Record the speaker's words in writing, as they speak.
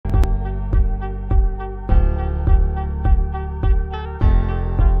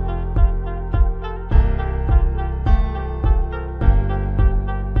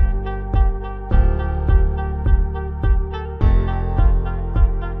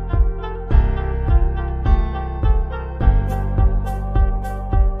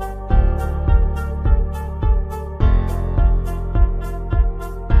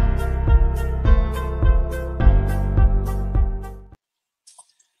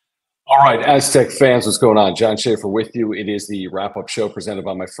All right, Aztec fans, what's going on? John Schaefer with you. It is the wrap-up show presented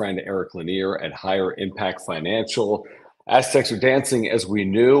by my friend Eric Lanier at Higher Impact Financial. Aztecs are dancing as we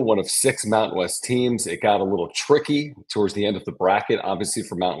knew, one of 6 Mountain West teams. It got a little tricky towards the end of the bracket, obviously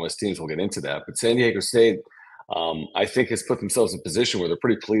for Mountain West teams. We'll get into that. But San Diego State, I think, has put themselves in a position where they're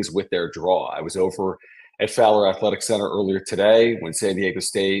pretty pleased with their draw. I was over at Fowler Athletic Center earlier today when San Diego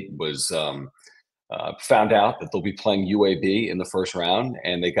State was found out that they'll be playing UAB in the first round,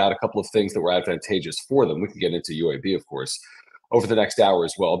 and they got a couple of things that were advantageous for them. We can get into UAB, of course, over the next hour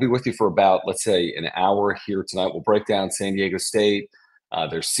as well. I'll be with you for about, let's say, an hour here tonight. We'll break down San Diego State,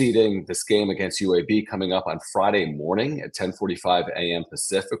 their seeding, this game against UAB coming up on Friday morning at 10:45 a.m.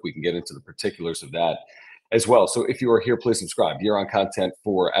 Pacific. We can get into the particulars of that as well. So if you are here, please subscribe. You're on content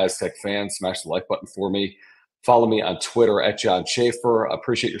for Aztec fans. Smash the like button for me. Follow me on Twitter at John Schaefer.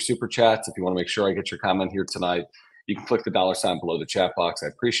 Appreciate your super chats. If you want to make sure I get your comment here tonight, you can click the $ below the chat box. I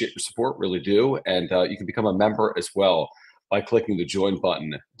appreciate your support, really do. And you can become a member as well by clicking the join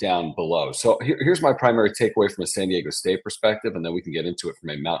button down below. So here's my primary takeaway from a San Diego State perspective, and then we can get into it from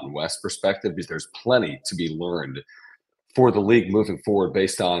a Mountain West perspective, because there's plenty to be learned for the league moving forward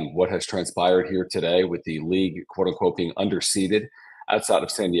based on what has transpired here today with the league, quote unquote, being underseeded outside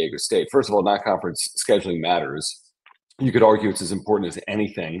of San Diego State. First of all, non-conference scheduling matters. You could argue it's as important as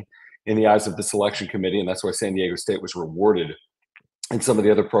anything in the eyes of the selection committee, and that's why San Diego State was rewarded, and some of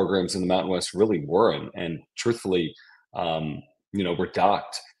the other programs in the Mountain West really weren't. And truthfully, were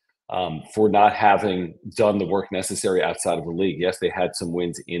docked for not having done the work necessary outside of the league. Yes, they had some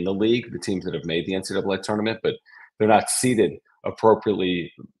wins in the league, the teams that have made the NCAA tournament, but they're not seeded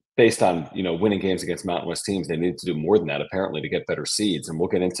appropriately based on, winning games against Mountain West teams. They need to do more than that, apparently, to get better seeds. And we'll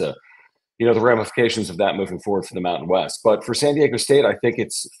get into, the ramifications of that moving forward for the Mountain West. But for San Diego State, I think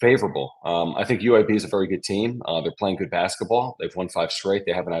it's favorable. I think UAB is a very good team. They're playing good basketball. They've won 5 straight.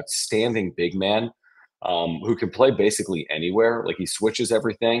 They have an outstanding big man who can play basically anywhere. Like, he switches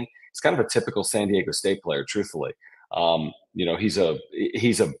everything. He's kind of a typical San Diego State player, truthfully. He's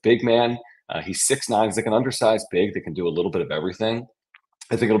a big man. He's 6'9". He's like an undersized big that can do a little bit of everything.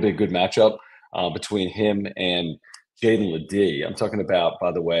 I think it'll be a good matchup between him and Jaden Ledee. I'm talking about, by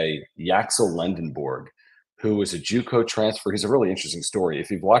the way, Yaxel Lendenborg, who was a JUCO transfer. He's a really interesting story.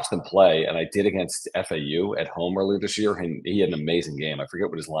 If you've watched them play, and I did against FAU at home earlier this year, and he had an amazing game. I forget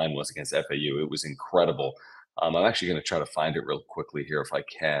what his line was against FAU. It was incredible. I'm actually going to try to find it real quickly here if I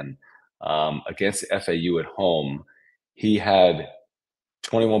can. Against FAU at home, he had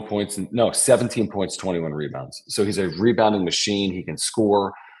 17 points, 21 rebounds. So he's a rebounding machine. He can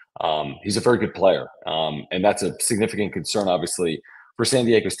score. He's a very good player. And that's a significant concern, obviously, for San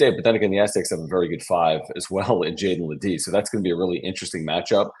Diego State. But then again, the Aztecs have a very good 5 as well in Jaden Ledee. So that's going to be a really interesting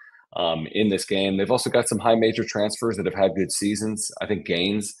matchup in this game. They've also got some high major transfers that have had good seasons. I think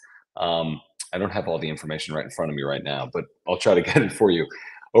Gaines. I don't have all the information right in front of me right now, but I'll try to get it for you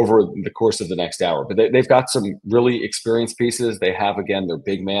over the course of the next hour. But they've got some really experienced pieces. They have, again, their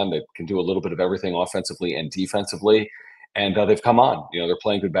big man that can do a little bit of everything offensively and defensively. And they've come on. They're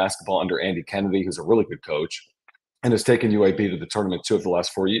playing good basketball under Andy Kennedy, who's a really good coach, and has taken UAB to the tournament 2 of the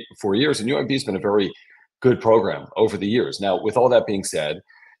last 4 years. And UAB has been a very good program over the years. Now, with all that being said,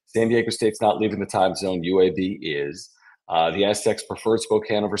 San Diego State's not leaving the time zone. UAB is. The Aztecs preferred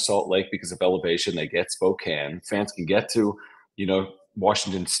Spokane over Salt Lake because of elevation. They get Spokane. Fans can get to,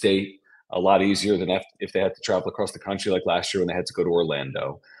 Washington State a lot easier than if they had to travel across the country like last year when they had to go to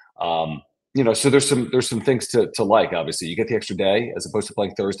Orlando. So there's some things to like. Obviously, you get the extra day as opposed to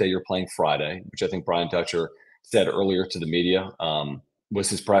playing Thursday. You're playing Friday, which I think Brian Dutcher said earlier to the media was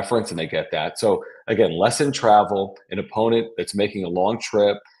his preference, and they get that. So again, less in travel, an opponent that's making a long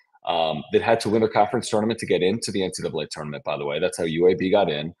trip that had to win their conference tournament to get into the NCAA tournament. By the way, that's how UAB got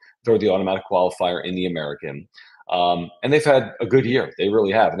in. They're the automatic qualifier in the American. And they've had a good year. They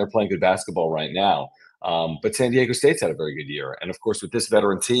really have. And they're playing good basketball right now. But San Diego State's had a very good year. And of course, with this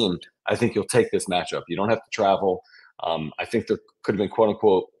veteran team, I think you'll take this matchup. You don't have to travel. I think there could have been, quote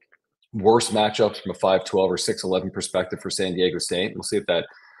unquote, worse matchups from a 5-12 or 6-11 perspective for San Diego State. We'll see if that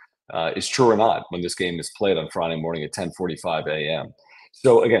is true or not when this game is played on Friday morning at 10:45 a.m.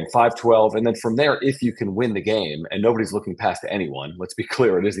 So again, 5-12. And then from there, if you can win the game, and nobody's looking past anyone, let's be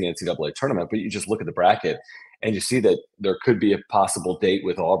clear, it is the NCAA tournament, but you just look at the bracket and you see that there could be a possible date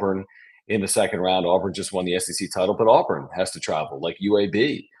with Auburn in the second round. Auburn just won the SEC title, but Auburn has to travel like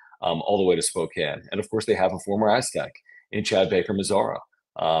UAB all the way to Spokane. And of course, they have a former Aztec in Chad Baker-Mazara,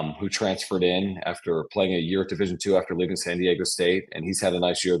 who transferred in after playing a year at Division II after leaving San Diego State. And he's had a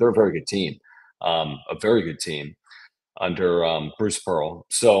nice year. They're a very good team, under Bruce Pearl.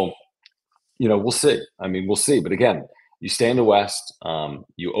 So, we'll see. We'll see. But again, You stay in the West.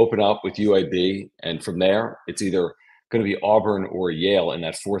 You open up with UAB, and from there, it's either going to be Auburn or Yale in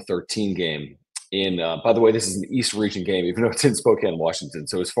that 4:13 game. By the way, this is an East Region game, even though it's in Spokane, Washington.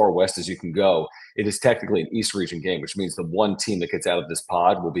 So as far west as you can go, it is technically an East Region game, which means the one team that gets out of this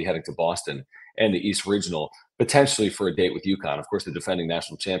pod will be heading to Boston and the East Regional, potentially for a date with UConn. Of course, the defending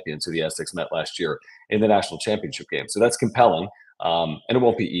national champions who the Aztecs met last year in the national championship game. So that's compelling, and it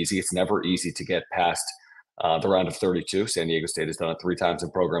won't be easy. It's never easy to get past the round of 32. San Diego State has done it 3 times in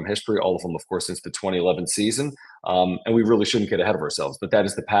program history, all of them, of course, since the 2011 season. And we really shouldn't get ahead of ourselves. But that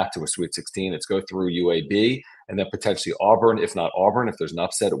is the path to a Sweet 16. It's go through UAB and then potentially Auburn. If not Auburn, if there's an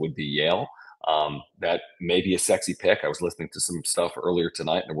upset, it would be Yale. That may be a sexy pick. I was listening to some stuff earlier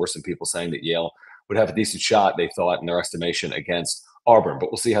tonight, and there were some people saying that Yale would have a decent shot, they thought, in their estimation, against Auburn.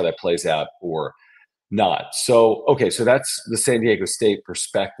 But we'll see how that plays out or not. So, okay, so that's the San Diego State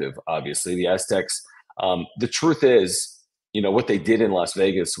perspective, obviously. The Aztecs, the truth is, what they did in Las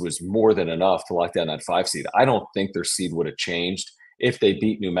Vegas was more than enough to lock down that 5 seed. I don't think their seed would have changed if they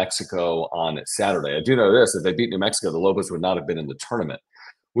beat New Mexico on Saturday. I do know this: if they beat New Mexico, the Lobos would not have been in the tournament,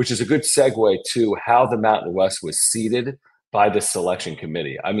 which is a good segue to how the Mountain West was seeded by the selection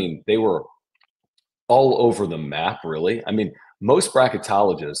committee. I mean, they were all over the map, really. I mean, most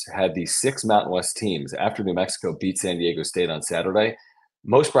bracketologists had these 6 Mountain West teams after New Mexico beat San Diego State on Saturday.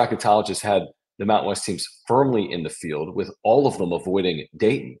 Most bracketologists had the Mountain West teams firmly in the field, with all of them avoiding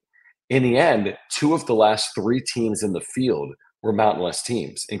Dayton. In the end, 2 of the last 3 teams in the field were Mountain West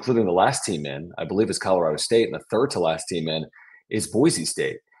teams, including the last team in, I believe, is Colorado State, and the third to last team in is Boise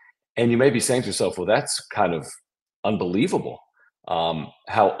State. And you may be saying to yourself, well, that's kind of unbelievable,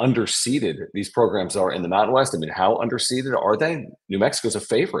 how underseeded these programs are in the Mountain West. I mean, how underseeded are they? New Mexico's a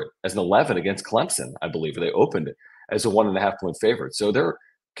favorite as an 11 against Clemson, I believe. They opened as a 1.5-point favorite. So they're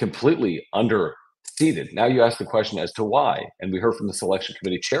completely underseeded. Now you ask the question as to why. And we heard from the selection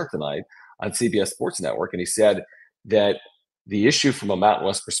committee chair tonight on CBS Sports Network, and he said that the issue from a Mountain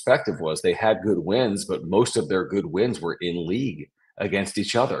West perspective was they had good wins, but most of their good wins were in league against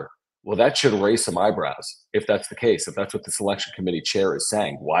each other. Well, that should raise some eyebrows if that's the case, if that's what the selection committee chair is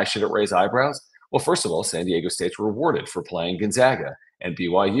saying. Why should it raise eyebrows? Well, first of all, San Diego State's rewarded for playing Gonzaga and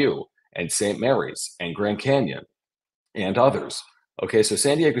BYU and St. Mary's and Grand Canyon and others. Okay, so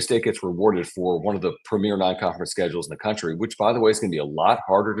San Diego State gets rewarded for one of the premier non-conference schedules in the country, which, by the way, is going to be a lot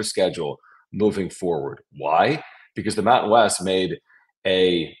harder to schedule moving forward. Why? Because the Mountain West made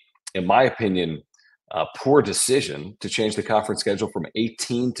in my opinion, poor decision to change the conference schedule from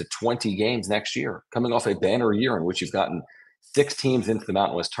 18 to 20 games next year, coming off a banner year in which you've gotten 6 teams into the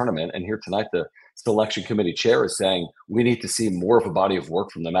Mountain West tournament. And here tonight, the selection committee chair is saying we need to see more of a body of work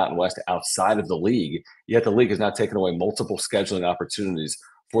from the Mountain West outside of the league. Yet the league has now taken away multiple scheduling opportunities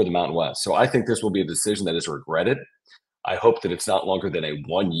for the Mountain West. So I think this will be a decision that is regretted. I hope that it's not longer than a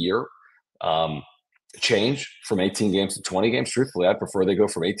 1-year change from 18 games to 20 games. Truthfully, I'd prefer they go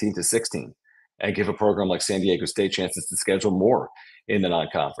from 18 to 16 and give a program like San Diego State chances to schedule more in the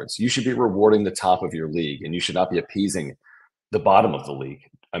non-conference. You should be rewarding the top of your league, and you should not be appeasing the bottom of the league.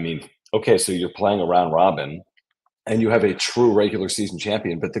 I mean, okay, so you're playing a round robin and you have a true regular season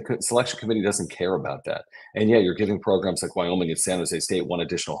champion, but the selection committee doesn't care about that. And yeah, you're giving programs like Wyoming and San Jose State one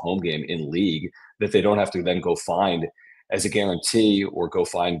additional home game in league that they don't have to then go find as a guarantee or go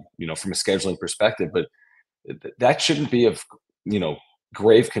find, from a scheduling perspective. But that shouldn't be of,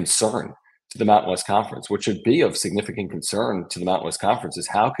 grave concern to the Mountain West Conference. What should be of significant concern to the Mountain West Conference is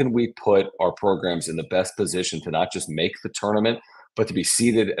how can we put our programs in the best position to not just make the tournament, but to be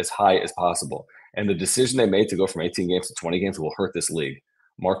seeded as high as possible. And the decision they made to go from 18 games to 20 games will hurt this league.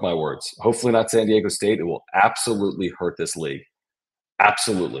 Mark my words. Hopefully not San Diego State. It will absolutely hurt this league.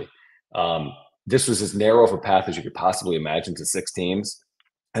 Absolutely. This was as narrow of a path as you could possibly imagine to 6 teams.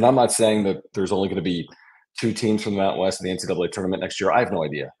 And I'm not saying that there's only going to be 2 teams from the Mountain West in the NCAA tournament next year. I have no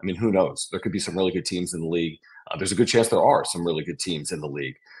idea. I mean, who knows? There could be some really good teams in the league. There's a good chance there are some really good teams in the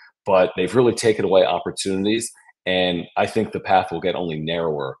league. But they've really taken away opportunities. And I think the path will get only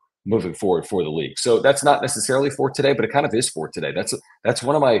narrower moving forward for the league. So that's not necessarily for today, but it kind of is for today. That's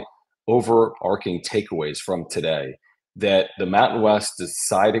one of my overarching takeaways from today, that the Mountain West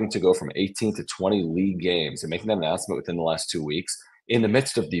deciding to go from 18 to 20 league games and making that announcement within the last 2 weeks in the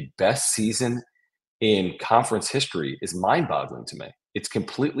midst of the best season in conference history is mind-boggling to me. It's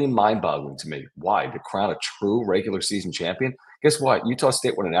completely mind-boggling to me. Why? To crown a true regular season champion? Guess what? Utah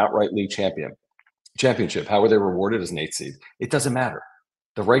State won an outright league championship. How were they rewarded as an 8 seed? It doesn't matter.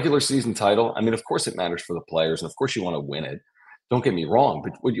 The regular season title, I mean, of course it matters for the players, and of course you want to win it. Don't get me wrong,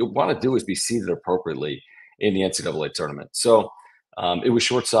 but what you want to do is be seeded appropriately in the NCAA tournament. So it was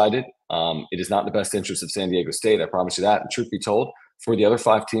short-sighted. It is not in the best interest of San Diego State. I promise you that. And truth be told, for the other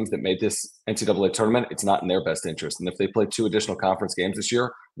 5 teams that made this NCAA tournament, it's not in their best interest. And if they play 2 additional conference games this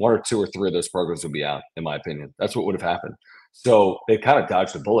year, 1 or 2 or 3 of those programs would be out, in my opinion. That's what would have happened. So they kind of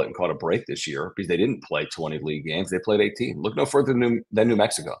dodged a bullet and caught a break this year because they didn't play 20 league games. They played 18. Look no further than New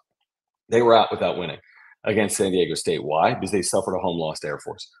Mexico. They were out without winning against San Diego State. Why? Because they suffered a home loss to Air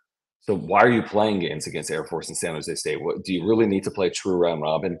Force. So why are you playing games against Air Force and San Jose State? Do you really need to play true round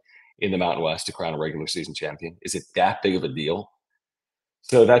robin in the Mountain West to crown a regular season champion? Is it that big of a deal?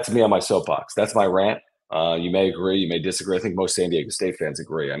 So that's me on my soapbox. That's my rant. You may agree, you may disagree. I think most San Diego State fans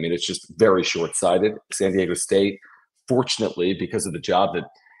agree. I mean, it's just very short-sighted. San Diego State, fortunately, because of the job that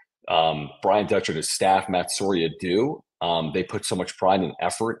Brian Dutcher and his staff, Matt Soria, do, they put so much pride and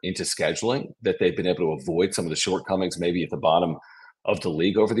effort into scheduling that they've been able to avoid some of the shortcomings maybe at the bottom of the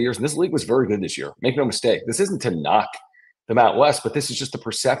league over the years. And this league was very good this year. Make no mistake. This isn't to knock the Mountain West, but this is just the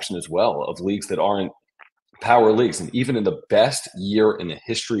perception as well of leagues that aren't power leagues. And even in the best year in the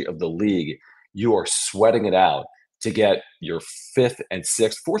history of the league, you are sweating it out to get your 4th, 5th, and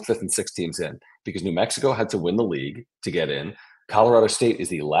 6th teams in, because New Mexico had to win the league to get in. Colorado State is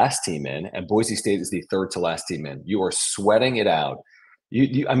the last team in, and Boise State is the 3rd to last team in. You are sweating it out.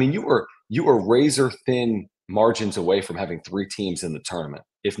 You were razor thin margins away from having 3 teams in the tournament.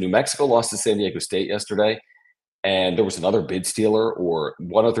 If New Mexico lost to San Diego State yesterday, and there was another bid stealer or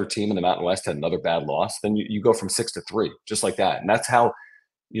one other team in the Mountain West had another bad loss, then you go from 6 to 3, just like that. And that's how,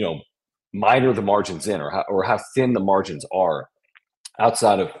 minor the margins in, or how thin the margins are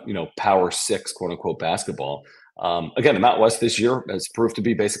outside of, power 6, quote unquote, basketball. Again, the Mountain West this year has proved to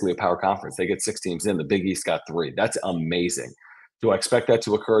be basically a power conference. They get 6 teams in. The Big East got 3. That's amazing. Do I expect that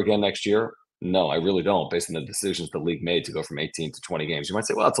to occur again next year? No, I really don't, based on the decisions the league made to go from 18 to 20 games. You might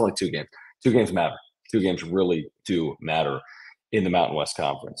say, well, it's only 2 games. 2 games matter. 2 games really do matter in the Mountain West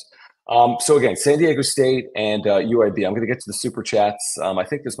Conference. So again, San Diego State and UAB. I'm going to get to the super chats. I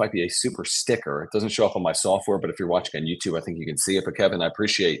think this might be a super sticker. It doesn't show up on my software, but if you're watching on YouTube, I think you can see it. But Kevin, I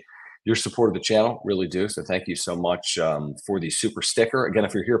appreciate your support of the channel, really do. So thank you so much for the super sticker. Again,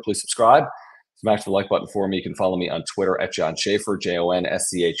 if you're here, please subscribe. Smash the like button for me. You can follow me on Twitter at John Schaefer,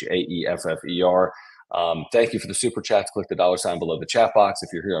 JONSCHAEFFER. Thank you for the super chats. Click the $ below the chat box.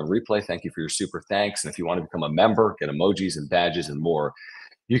 If you're here on replay, thank you for your super thanks. And if you want to become a member, get emojis and badges and more,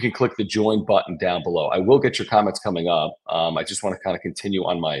 you can click the join button down below. I will get your comments coming up. I just want to kind of continue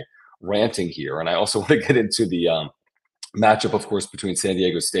on my ranting here. And I also want to get into the matchup, of course, between San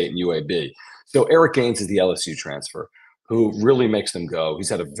Diego State and UAB. So Eric Gaines is the LSU transfer who really makes them go. He's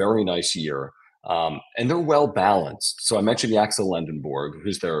had a very nice year. And they're well balanced. So I mentioned Yaxel Lendenborg,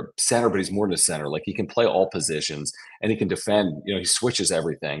 who's their center, but he's more than a center. Like, he can play all positions and he can defend. He switches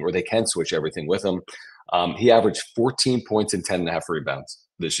everything, or they can switch everything with him. He averaged 14 points and 10.5 rebounds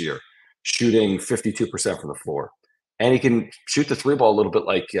this year, shooting 52% from the floor. And he can shoot the 3 ball a little bit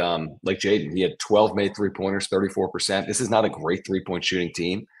like Jaden. He had 12 made 3-pointers, 34%. This is not a great 3-point shooting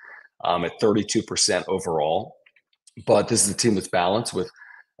team at 32% overall. But this is a team that's balanced with,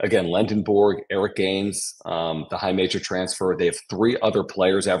 again, Lendenborg, Eric Gaines, the high major transfer. They have 3 other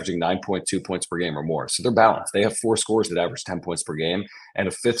players averaging 9.2 points per game or more. So they're balanced. They have 4 scorers that average 10 points per game and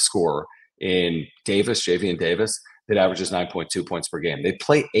a 5th scorer in Davis, Javian Davis, that averages 9.2 points per game. They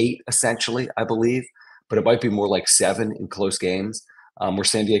play 8, essentially, I believe, but it might be more like 7 in close games, where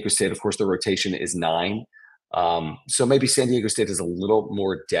San Diego State, of course, the rotation is 9. So maybe San Diego State has a little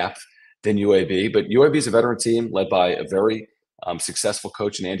more depth than UAB, but UAB is a veteran team led by a very successful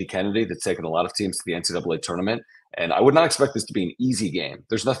coach in Andy Kennedy that's taken a lot of teams to the NCAA tournament. And I would not expect this to be an easy game.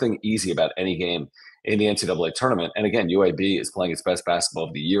 There's nothing easy about any game in the NCAA tournament. And again, UAB is playing its best basketball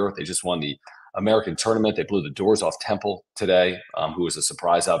of the year. They just won the American tournament. They blew the doors off Temple today, who was a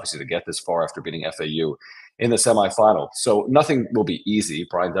surprise, obviously, to get this far after beating FAU in the semifinal. So nothing will be easy.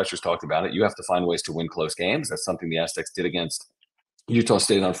 Brian Dutcher's talked about it. You have to find ways to win close games. That's something the Aztecs did against Utah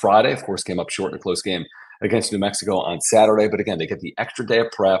State on Friday. Of course, came up short in a close game against New Mexico on Saturday. But again, they get the extra day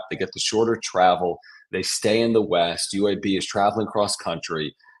of prep. They get the shorter travel. They stay in the West. UAB is traveling cross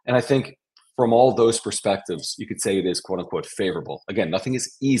country. And I think from all those perspectives, you could say it is, quote unquote, favorable. Again, nothing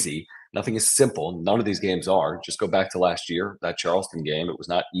is easy. Nothing is simple. None of these games are. Just go back to last year, that Charleston game. It was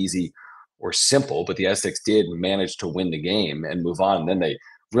not easy or simple, but the Aztecs did manage to win the game and move on. And then they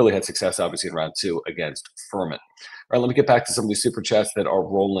really had success, obviously, in round 2 against Furman. All right, let me get back to some of these super chats that are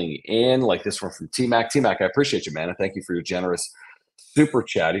rolling in, like this one from T-Mac. T-Mac, I appreciate you, man, and thank you for your generous super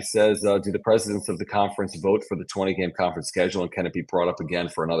chat. He says, do the presidents of the conference vote for the 20-game conference schedule, and can it be brought up again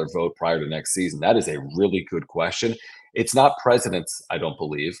for another vote prior to next season? That is a really good question. It's not presidents, I don't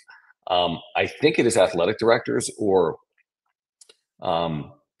believe. I think it is athletic directors or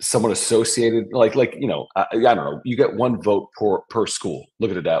someone associated, I don't know, you get one vote per school.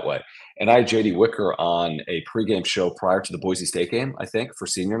 Look at it that way. And I had JD Wicker on a pregame show prior to the Boise State game, I think, for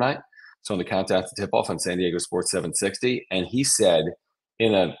senior night. So on the countdown to tip off on San Diego Sports 760. And he said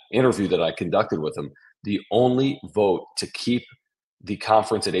in an interview that I conducted with him, the only vote to keep the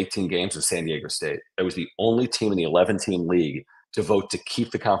conference at 18 games was San Diego State. It was the only team in the 11-team league to vote to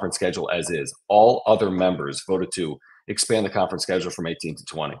keep the conference schedule as is. All other members voted to expand the conference schedule from 18 to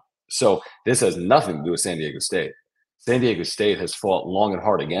 20. So this has nothing to do with San Diego State. San Diego State has fought long and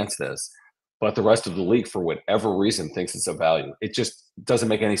hard against this, but the rest of the league, for whatever reason, thinks it's of value. It just doesn't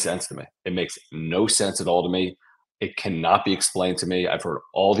make any sense to me. It makes no sense at all to me. It cannot be explained to me. I've heard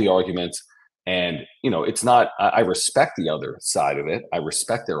all the arguments, and it's not. I respect the other side of it. I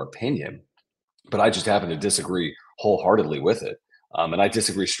respect their opinion, but I just happen to disagree wholeheartedly with it. And I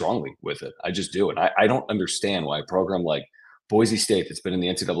disagree strongly with it. I just do. And I don't understand why a program like Boise State, that's been in the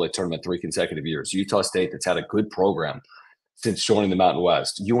NCAA tournament 3 consecutive years, Utah State, that's had a good program since joining the Mountain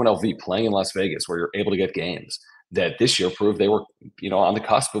West, UNLV playing in Las Vegas, where you're able to get games, that this year proved they were, on the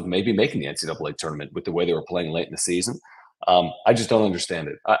cusp of maybe making the NCAA tournament with the way they were playing late in the season. I just don't understand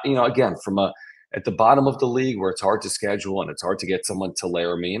it. Again, at the bottom of the league where it's hard to schedule and it's hard to get someone to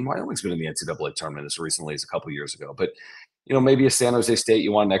layer me in. Wyoming's been in the NCAA tournament as recently as a couple of years ago. But, maybe a San Jose State,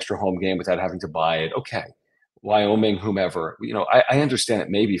 you want an extra home game without having to buy it. Okay. Wyoming, whomever, I understand it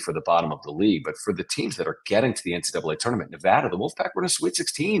maybe for the bottom of the league, but for the teams that are getting to the NCAA tournament, Nevada, the Wolfpack were in a Sweet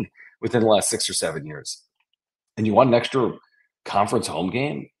 16 within the last 6 or 7 years. And you want an extra conference home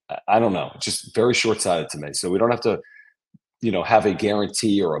game? I don't know. It's just very short-sighted to me. So we don't have to have a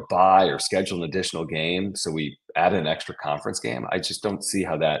guarantee or a buy or schedule an additional game. So we add an extra conference game. I just don't see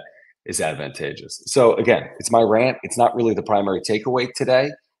how that is advantageous. So again, it's my rant. It's not really the primary takeaway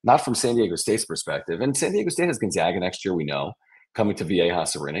today, not from San Diego State's perspective. And San Diego State has Gonzaga next year, we know, coming to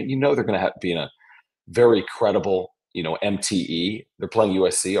Viejas Arena. They're going to be in a very credible, MTE. They're playing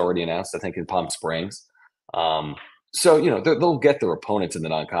USC, already announced, I think, in Palm Springs. So, they'll get their opponents in the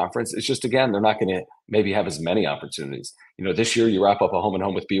non-conference. It's just, again, they're not going to maybe have as many opportunities. This year you wrap up a home and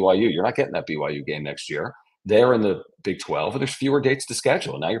home with BYU. You're not getting that BYU game next year. They're in the Big 12, and there's fewer dates to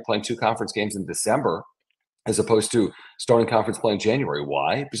schedule. Now you're playing 2 conference games in December as opposed to starting conference play in January.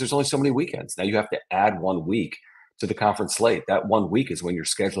 Why? Because there's only so many weekends. Now you have to add 1 week to the conference slate. That 1 week is when you're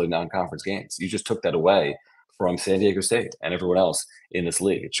scheduling non-conference games. You just took that away from San Diego State and everyone else in this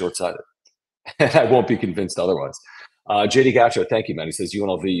league. It's short-sighted. And I won't be convinced otherwise. JD Gacho, thank you, man. He says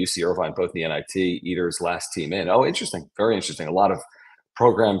UNLV, UC Irvine, both in the NIT. Eaters last team in. Oh, interesting. Very interesting. A lot of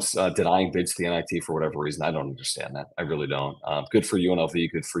programs denying bids to the NIT for whatever reason. I don't understand that. I really don't. Good for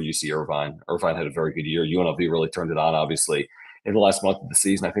UNLV. Good for UC Irvine. Irvine had a very good year. UNLV really turned it on, obviously, in the last month of the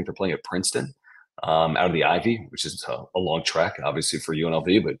season. I think they're playing at Princeton out of the Ivy, which is a long trek, obviously, for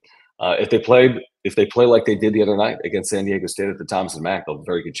UNLV. But if they play like they did the other night against San Diego State at the Thomas and Mack, they'll have a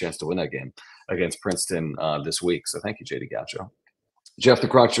very good chance to win that game against Princeton this week. So thank you, JD Gacho. Jeff the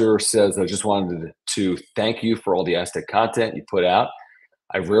Cruncher says, I just wanted to thank you for all the Aztec content you put out.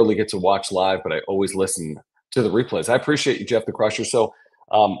 I rarely get to watch live, but I always listen to the replays. I appreciate you, Jeff the Crusher. So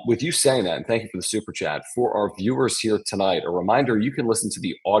with you saying that, and thank you for the super chat, for our viewers here tonight, a reminder, you can listen to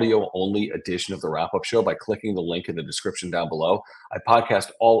the audio-only edition of the wrap-up show by clicking the link in the description down below. I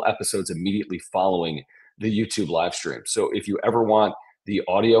podcast all episodes immediately following the YouTube live stream. So if you ever want the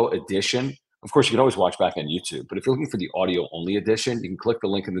audio edition, of course, you can always watch back on YouTube, but if you're looking for the audio-only edition, you can click the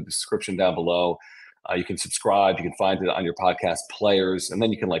link in the description down below. You can subscribe. You can find it on your podcast players, and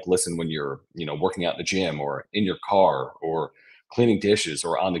then you can listen when you're working out in the gym or in your car or cleaning dishes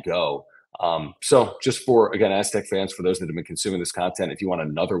or on the go. So just for, again, Aztec fans, for those that have been consuming this content, if you want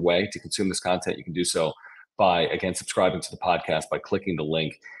another way to consume this content, you can do so by, again, subscribing to the podcast by clicking the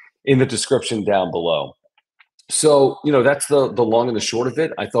link in the description down below. So, that's the long and the short of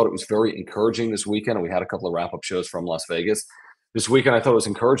it. I thought it was very encouraging this weekend, and we had a couple of wrap-up shows from Las Vegas. This weekend, I thought it was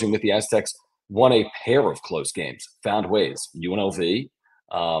encouraging that the Aztecs won a pair of close games, found ways. UNLV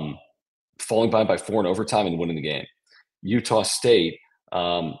falling by 4 in overtime and winning the game. Utah State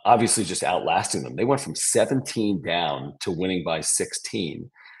obviously just outlasting them. They went from 17 down to winning by 16.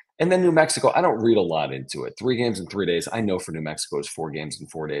 And then New Mexico, I don't read a lot into it. 3 games in 3 days. I know for New Mexico it's 4 games in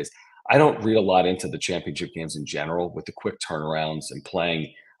 4 days. I don't read a lot into the championship games in general with the quick turnarounds and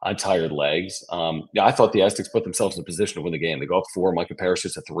playing on tired legs. I thought the Aztecs put themselves in a position to win the game. They go up 4. Micah Parrish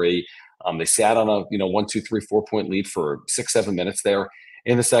hits a 3. They sat on a 1, 2, 3, 4 point lead for 6, 7 minutes there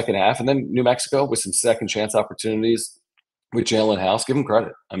in the second half. And then New Mexico with some second chance opportunities with Jalen House. Give them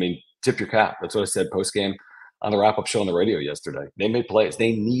credit. I mean, tip your cap. That's what I said post game on the wrap-up show on the radio yesterday. They made plays.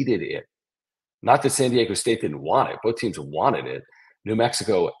 They needed it. Not that San Diego State didn't want it. Both teams wanted it. New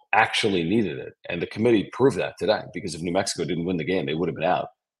Mexico actually needed it. And the committee proved that today, because if New Mexico didn't win the game, they would have been out.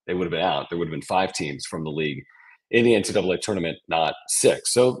 They would have been out. There would have been 5 teams from the league in the NCAA tournament, not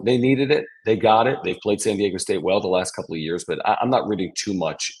 6. So they needed it. They got it. They've played San Diego State well the last couple of years, but I'm not reading too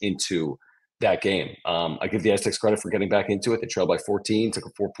much into that game. I give the Aztecs credit for getting back into it. They trailed by 14, took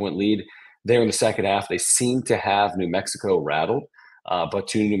a 4-point lead there in the second half. They seemed to have New Mexico rattled. But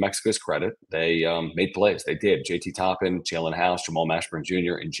to New Mexico's credit, they made plays. They did. JT Toppin, Jalen House, Jamal Mashburn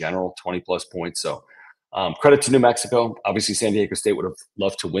Jr. in general, 20-plus points. So credit to New Mexico. Obviously, San Diego State would have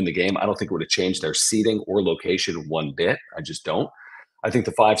loved to win the game. I don't think it would have changed their seeding or location one bit. I just don't. I think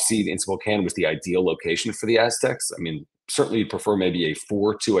the 5 seed in Spokane was the ideal location for the Aztecs. I mean, certainly you'd prefer maybe a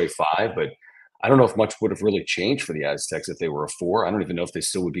 4 to a 5, but I don't know if much would have really changed for the Aztecs if they were a 4. I don't even know if they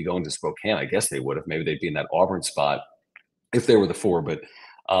still would be going to Spokane. I guess they would have. Maybe they'd be in that Auburn spot if they were the 4, but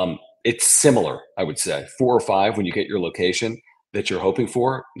it's similar, I would say. 4 or 5 when you get your location that you're hoping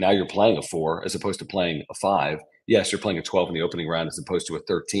for. Now you're playing a 4 as opposed to playing a 5. Yes, you're playing a 12 in the opening round as opposed to a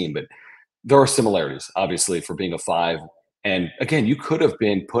 13, but there are similarities, obviously, for being a 5. And again, you could have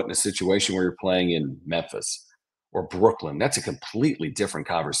been put in a situation where you're playing in Memphis or Brooklyn. That's a completely different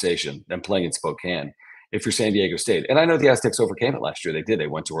conversation than playing in Spokane if you're San Diego State. And I know the Aztecs overcame it last year. They did. They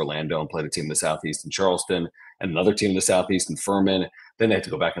went to Orlando and played a team in the Southeast in Charleston and another team in the Southeast in Furman. Then they had to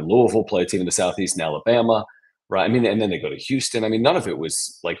go back in Louisville, play a team in the Southeast in Alabama, right? I mean, and then they go to Houston. I mean, none of it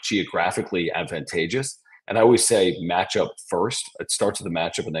was like geographically advantageous. And I always say matchup first. It starts with the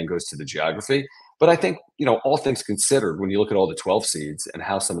matchup and then goes to the geography. But I think, all things considered, when you look at all the 12 seeds and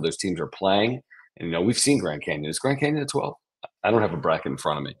how some of those teams are playing, and, we've seen Grand Canyon. Is Grand Canyon at 12? I don't have a bracket in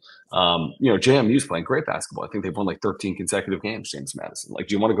front of me. JMU's playing great basketball. I think they've won like 13 consecutive games, James Madison. Like,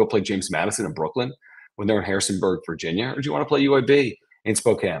 do you want to go play James Madison in Brooklyn when they're in Harrisonburg, Virginia? Or do you want to play UAB in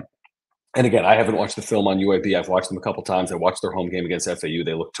Spokane? And again, I haven't watched the film on UAB. I've watched them a couple times. I watched their home game against FAU.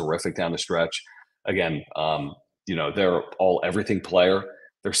 They look terrific down the stretch. Again, they're all everything player.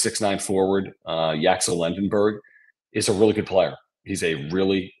 Their 6'9" forward, Yaxel Lendenberg, is a really good player. He's a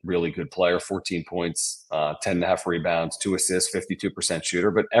really, really good player. 14 points, 10.5 rebounds, 2 assists, 52% shooter.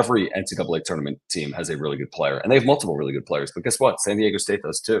 But every NCAA tournament team has a really good player. And they have multiple really good players. But guess what? San Diego State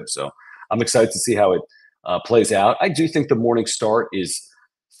does too. So I'm excited to see how it plays out. I do think the morning start is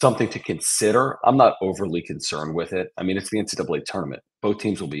something to consider. I'm not overly concerned with it. I mean, it's the NCAA tournament. Both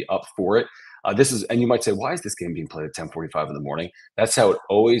teams will be up for it. And you might say, why is this game being played at 10:45 in the morning? That's how it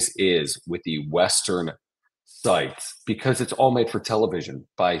always is with the Western sites, because it's all made for television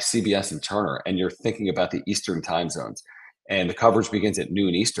by CBS and Turner, and you're thinking about the Eastern time zones, and the coverage begins at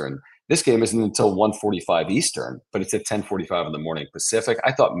noon Eastern. This game isn't until 1:45 Eastern, but it's at 10:45 in the morning Pacific.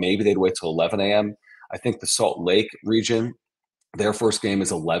 I thought maybe they'd wait till 11 a.m. I think the Salt Lake region, their first game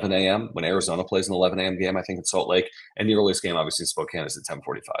is 11 a.m. when Arizona plays an 11 a.m. game, I think, in Salt Lake. And the earliest game, obviously, in Spokane is at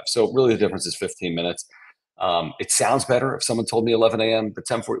 10:45. So really the difference is 15 minutes. It sounds better if someone told me 11 a.m., but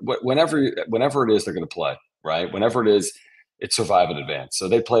 10:40, whenever it is, they're going to play, right? Whenever it is, it's survive in advance. So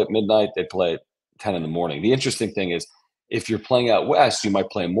they play at midnight, they play at 10 in the morning. The interesting thing is, if you're playing out west, you might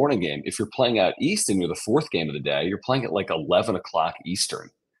play a morning game. If you're playing out east and you're the 4th game of the day, you're playing at like 11 o'clock Eastern,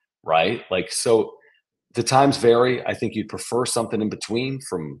 right? Like, so the times vary. I think you'd prefer something in between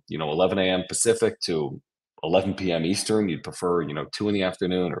from, 11 a.m. Pacific to 11 p.m. Eastern. You'd prefer, 2 in the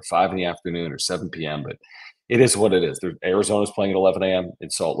afternoon or 5 in the afternoon or 7 p.m. But it is what it is. Arizona's playing at 11 a.m. in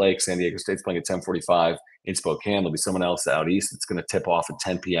Salt Lake. San Diego State's playing at 10:45 in Spokane. There'll be someone else out east that's going to tip off at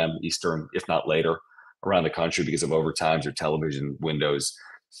 10 p.m. Eastern, if not later, around the country because of overtimes or television windows.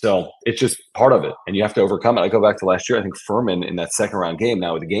 So it's just part of it, and you have to overcome it. I go back to last year. I think Furman in that second round game,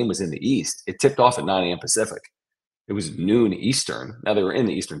 now the game was in the East. It tipped off at 9 a.m. Pacific. It was noon Eastern. Now they were in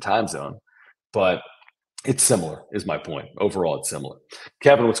the Eastern time zone, but it's similar is my point. Overall, it's similar.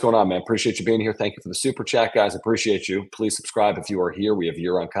 Kevin, what's going on, man? Appreciate you being here. Thank you for the super chat, guys. Appreciate you. Please subscribe if you are here. We have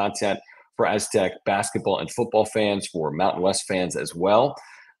year-round content for Aztec basketball and football fans, for Mountain West fans as well.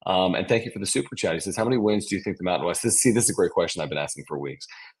 And thank you for the super chat. He says, how many wins do you think the Mountain West? This is a great question I've been asking for weeks.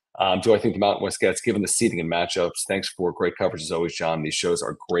 Do I think the Mountain West gets, given the seeding and matchups? Thanks for great coverage as always, John. These shows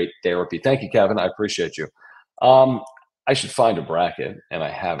are great therapy. Thank you, Kevin. I appreciate you. I should find a bracket, and I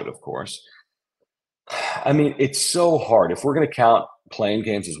have it, of course. I mean, it's so hard. If we're going to count playing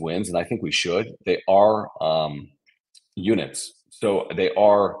games as wins, and I think we should, they are units. So they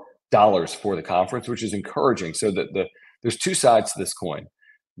are dollars for the conference, which is encouraging. So there's two sides to this coin.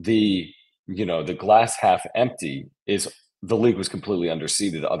 The glass half empty is the league was completely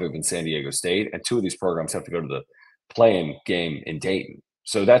underseeded other than San Diego State, and 2 of these programs have to go to the play-in game in Dayton.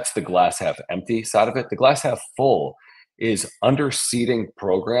 So that's the glass half empty side of it. The glass half full is underseeding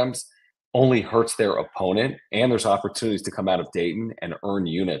programs only hurts their opponent, and there's opportunities to come out of Dayton and earn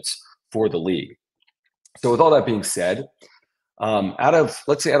units for the league. So with all that being said,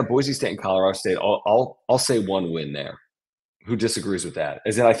 let's say out of Boise State and Colorado State, I'll say one win there. Who disagrees with that?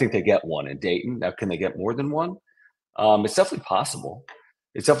 As in, I think they get one in Dayton. Now, can they get more than one? It's definitely possible.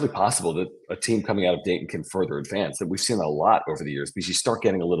 It's definitely possible that a team coming out of Dayton can further advance. That we've seen a lot over the years because you start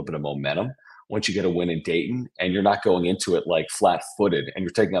getting a little bit of momentum once you get a win in Dayton, and you're not going into it like flat-footed, and you're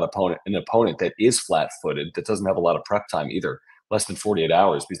taking on an opponent that is flat-footed, that doesn't have a lot of prep time either, less than 48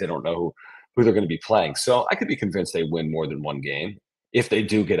 hours because they don't know who they're going to be playing. So I could be convinced they win more than one game if they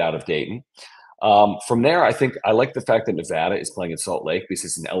do get out of Dayton. From there, I think I like the fact that Nevada is playing in Salt Lake because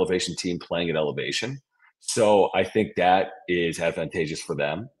it's an elevation team playing at elevation. So I think that is advantageous for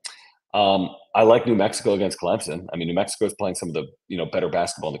them. I like New Mexico against Clemson. I mean, New Mexico is playing some of the better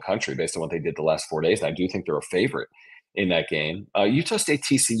basketball in the country based on what they did the last 4 days. And I do think they're a favorite in that game. Utah State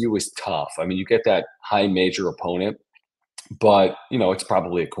TCU is tough. I mean, you get that high major opponent, but it's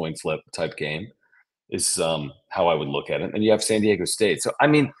probably a coin flip type game. Is how I would look at it. And you have San Diego State. So I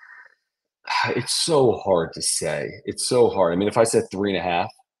mean, it's so hard to say. It's so hard. I mean, if I said 3.5,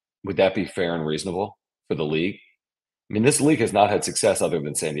 would that be fair and reasonable for the league? I mean, this league has not had success other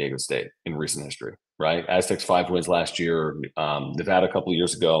than San Diego State in recent history, right? Aztecs 5 wins last year. Nevada a couple of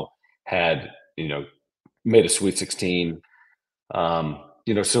years ago had, made a Sweet 16.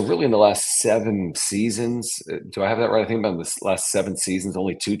 So really in the last 7 seasons, do I have that right? I think about the last 7 seasons,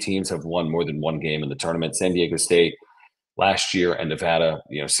 only 2 teams have won more than one game in the tournament. San Diego State last year and Nevada,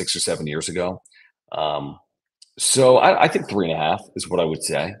 6 or 7 years ago. So I think 3.5 is what I would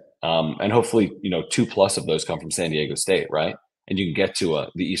say. And hopefully, 2+ of those come from San Diego State, right? And you can get to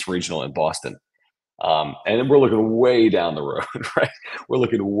the East Regional in Boston. And we're looking way down the road, right? We're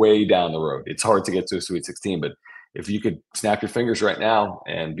looking way down the road. It's hard to get to a Sweet 16, but if you could snap your fingers right now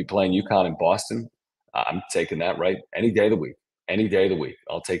and be playing UConn in Boston, I'm taking that, right? Any day of the week. Any day of the week.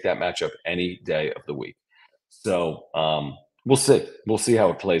 I'll take that matchup any day of the week. So we'll see. We'll see how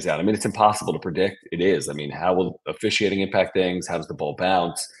it plays out. I mean, it's impossible to predict. It is. I mean, how will officiating impact things? How does the ball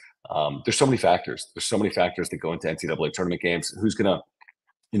bounce? There's so many factors. There's so many factors that go into NCAA tournament games. Who's going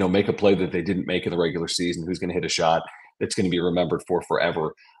to, make a play that they didn't make in the regular season? Who's going to hit a shot that's going to be remembered for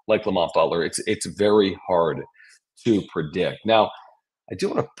forever? Like Lamont Butler, it's very hard to predict. Now, I do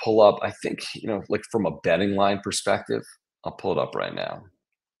want to pull up. I think like from a betting line perspective, I'll pull it up right now.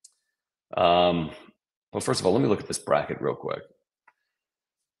 Well, first of all, let me look at this bracket real quick.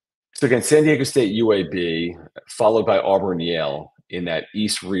 So again, San Diego State, UAB, followed by Auburn, Yale in that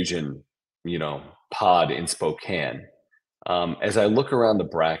East region, pod in Spokane. As I look around the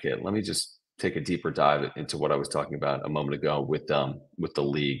bracket, let me just take a deeper dive into what I was talking about a moment ago with the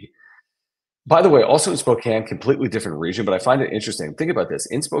league. By the way, also in Spokane, completely different region, but I find it interesting. Think about this.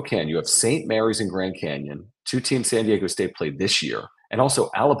 In Spokane, you have St. Mary's and Grand Canyon, 2 teams San Diego State played this year, and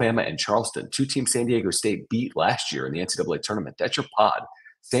also Alabama and Charleston, 2 teams San Diego State beat last year in the NCAA tournament. That's your pod.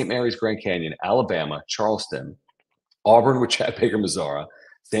 St. Mary's, Grand Canyon, Alabama, Charleston, Auburn with Chad Baker-Mazara,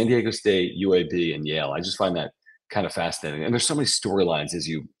 San Diego State, UAB, and Yale. I just find that kind of fascinating. And there's so many storylines as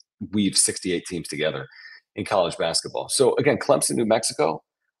you weave 68 teams together in college basketball. So again, Clemson, New Mexico,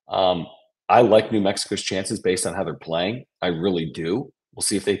 I like New Mexico's chances based on how they're playing. I really do. We'll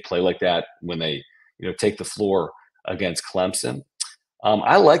see if they play like that when they, take the floor against Clemson.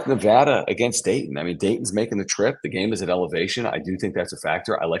 I like Nevada against Dayton. I mean, Dayton's making the trip. The game is at elevation. I do think that's a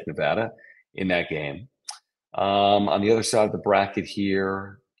factor. I like Nevada in that game. On the other side of the bracket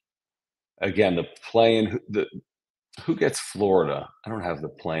here, again, who gets Florida? I don't have the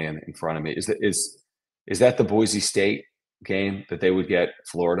play-in in front of me. Is that the Boise State game that they would get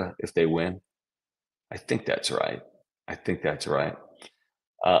Florida if they win? I think that's right.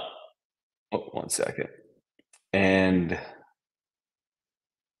 One second. And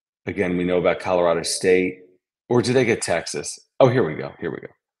again, we know about Colorado State. Or do they get Texas? Oh, here we go.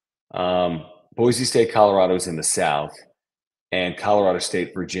 Boise State, Colorado is in the South, and Colorado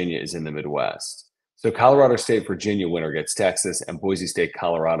State, Virginia is in the Midwest. So Colorado State, Virginia winner gets Texas, and Boise State,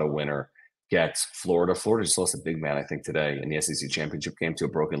 Colorado winner gets Florida. Florida just lost a big man, I think, today in the SEC championship game to a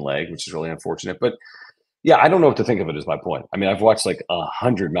broken leg, which is really unfortunate. But yeah, I don't know what to think of it, is my point. I mean, I've watched like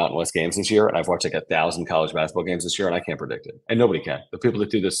 100 Mountain West games this year, and I've watched like 1,000 college basketball games this year, and I can't predict it. And nobody can. The people that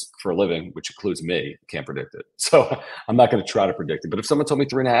do this for a living, which includes me, can't predict it. So I'm not going to try to predict it. But if someone told me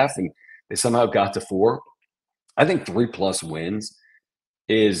 3.5 and they somehow got to 4, I think 3+ wins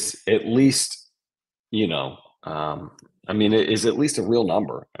is at least, it is at least a real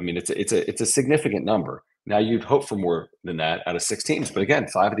number. I mean, it's a significant number. Now, you'd hope for more than that out of 6 teams. But again,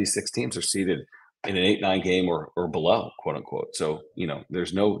 5 of these 6 teams are seeded in an 8-9 game or below, quote unquote. So,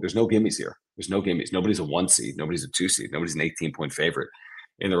 there's no gimmies here. There's no gimmies. Nobody's a 1 seed. Nobody's a 2 seed. Nobody's an 18-point favorite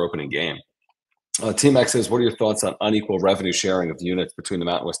in their opening game. Team X says, what are your thoughts on unequal revenue sharing of units between the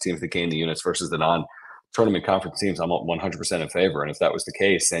Mountain West teams that gain the units versus the non-tournament conference teams? I'm 100% in favor. And if that was the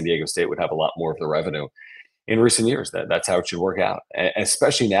case, San Diego State would have a lot more of the revenue in recent years. That's how it should work out,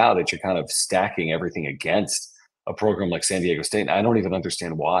 especially now that you're kind of stacking everything against a program like San Diego State. And I don't even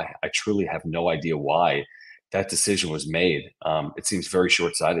understand why. I truly have no idea why that decision was made. It seems very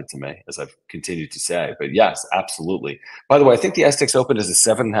short-sighted to me, as I've continued to say. But yes, absolutely. By the way, I think the Aztecs opened as a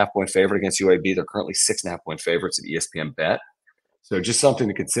 7.5-point favorite against UAB. They're currently 6.5-point favorites at ESPN Bet. So just something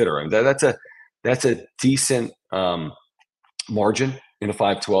to consider. I mean, that's a decent margin in a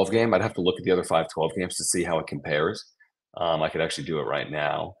 5-12 game. I'd have to look at the other 5-12 games to see how it compares. I could actually do it right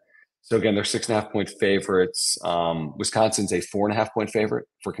now. So again, they're 6.5-point favorites. Wisconsin's a 4.5-point favorite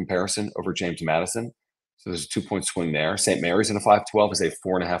for comparison over James Madison. So there's a 2-point swing there. St. Mary's in a 5-12 is a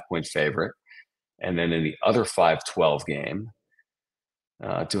 4.5-point favorite. And then in the other 5-12 game,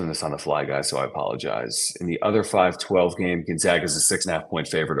 doing this on the fly, guys, so I apologize. In the other 5-12 game, Gonzaga is a 6.5-point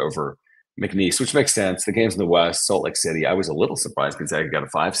favorite over McNeese, which makes sense. The game's in the West, Salt Lake City. I was a little surprised Gonzaga got a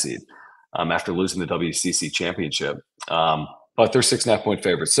 5 seed after losing the WCC championship. But they're 6.5-point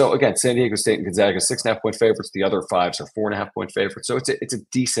favorites. So again, San Diego State and Gonzaga 6.5-point favorites. The other 5s are 4.5-point favorites. So it's a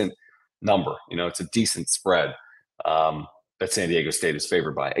decent number. It's a decent spread that San Diego State is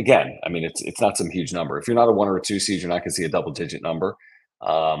favored by. Again, I mean, it's not some huge number. If you're not a 1 or a 2 seed, you're not going to see a double-digit number.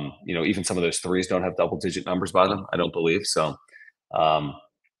 Even some of those 3s don't have double-digit numbers by them, I don't believe. So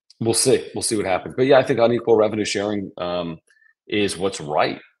we'll see. We'll see what happens. But yeah, I think unequal revenue sharing is what's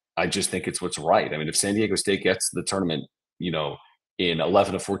right. I just think it's what's right. I mean, if San Diego State gets to the tournament, in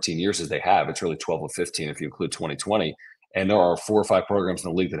 11 of 14 years as they have, it's really 12 of 15 if you include 2020. And there are 4 or 5 programs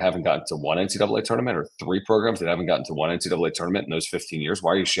in the league that haven't gotten to one NCAA tournament, or 3 programs that haven't gotten to one NCAA tournament in those 15 years.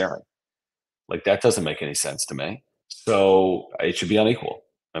 Why are you sharing? Like, that doesn't make any sense to me. So it should be unequal.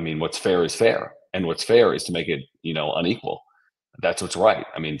 I mean, what's fair is fair. And what's fair is to make it, unequal. That's what's right.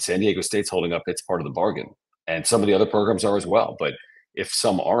 I mean, San Diego State's holding up its part of the bargain. And some of the other programs are as well. But if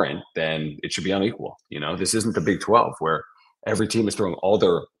some aren't, then it should be unequal. This isn't the Big 12 where every team is throwing all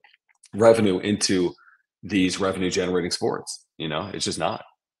their revenue into these revenue generating sports. It's just not.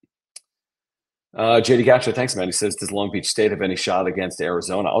 JD Gacha, thanks, man. He says, does Long Beach State have any shot against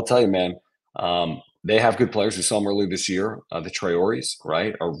Arizona? I'll tell you, man, they have good players. We saw them earlier this year. The Traoris,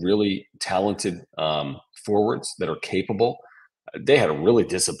 right, are really talented forwards that are capable. They had a really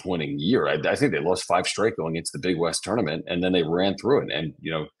disappointing year. I think they lost 5 straight going into the Big West tournament, and then they ran through it. And,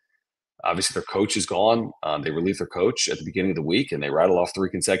 obviously their coach is gone. They relieved their coach at the beginning of the week, and they rattled off 3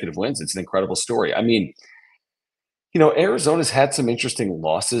 consecutive wins. It's an incredible story. I mean, Arizona's had some interesting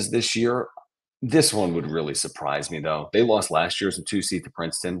losses this year. This one would really surprise me, though. They lost last year as a 2 seed to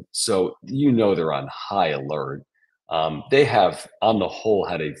Princeton, so they're on high alert. They have, on the whole,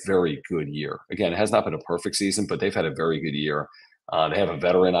 had a very good year. Again, it has not been a perfect season, but they've had a very good year. They have a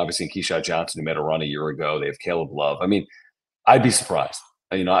veteran, obviously, in Keyshawn Johnson, who made a run a year ago. They have Caleb Love. I mean, I'd be surprised.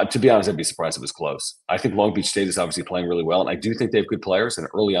 To be honest, I'd be surprised if it was close. I think Long Beach State is obviously playing really well, and I do think they have good players. And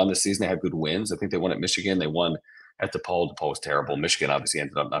early on this season, they had good wins. I think they won at Michigan. They won at DePaul. DePaul was terrible. Michigan obviously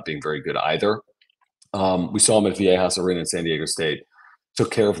ended up not being very good either. We saw them at Viejas Arena in San Diego State.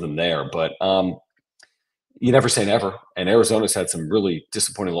 Took care of them there. But you never say never. And Arizona's had some really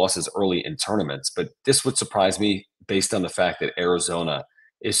disappointing losses early in tournaments. But this would surprise me based on the fact that Arizona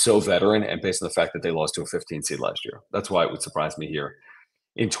is so veteran and based on the fact that they lost to a 15 seed last year. That's why it would surprise me here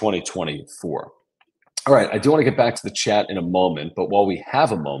in 2024. All right, I do want to get back to the chat in a moment, but while we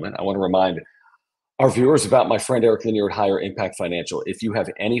have a moment, I want to remind our viewers about my friend Eric Lanier at Higher Impact Financial. If you have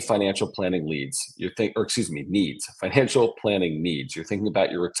any financial planning needs, financial planning needs, you're thinking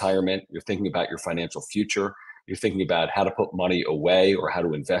about your retirement, you're thinking about your financial future, you're thinking about how to put money away or how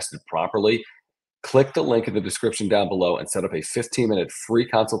to invest it properly, click the link in the description down below and set up a 15-minute free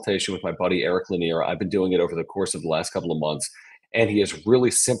consultation with my buddy Eric Lanier. I've been doing it over the course of the last couple of months, and he has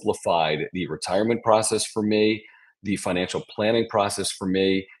really simplified the retirement process for me, the financial planning process for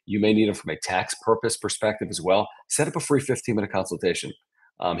me. You may need him from a tax purpose perspective as well. Set up a free 15-minute consultation.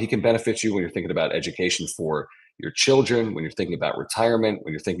 He can benefit you when you're thinking about education for your children, when you're thinking about retirement,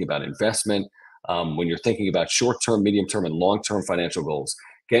 when you're thinking about investment, when you're thinking about short-term, medium-term, and long-term financial goals.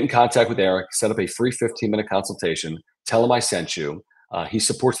 Get in contact with Eric, set up a free 15-minute consultation, tell him I sent you. He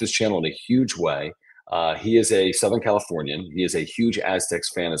supports this channel in a huge way. He is a Southern Californian. He is a huge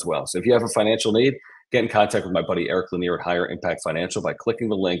Aztecs fan as well. So if you have a financial need, get in contact with my buddy Eric Lanier at Higher Impact Financial by clicking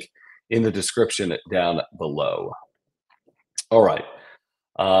the link in the description down below. All right.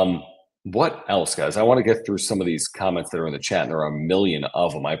 What else, guys? I want to get through some of these comments that are in the chat. And there are a million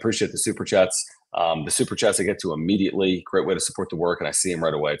of them. I appreciate the super chats. The super chats I get to immediately. Great way to support the work, and I see them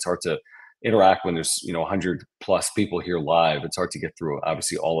right away. It's hard to interact when there's 100 plus people here live. It's hard to get through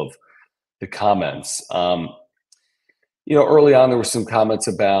obviously all of the comments. Early on there were some comments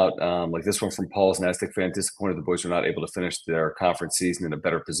about like this one from Paul's an Aztec fan, disappointed the boys were not able to finish their conference season in a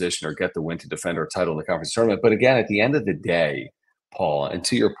better position or get the win to defend our title in the conference tournament. But again, at the end of the day, Paul, and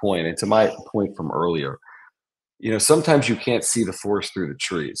to your point, and to my point from earlier, sometimes you can't see the forest through the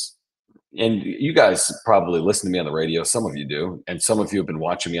trees. And you guys probably listen to me on the radio. Some of you do, and some of you have been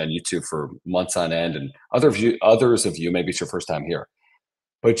watching me on YouTube for months on end. And others of you, maybe it's your first time here,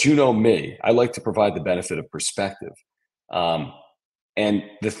 but you know me. I like to provide the benefit of perspective. Um, and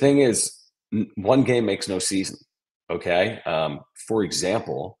the thing is, one game makes no season. Okay. For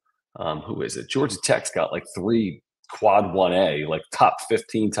example, who is it? Georgia Tech's got like 3 quad 1A, like top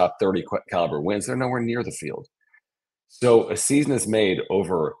 15, top 30 caliber wins. They're nowhere near the field. So a season is made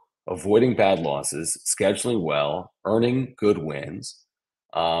over avoiding bad losses, scheduling well, earning good wins,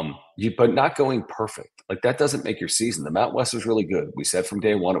 but not going perfect. Like that doesn't make your season. The Mountain West was really good. We said from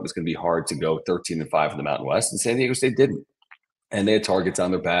day one it was going to be hard to go 13-5 in the Mountain West, and San Diego State didn't. And they had targets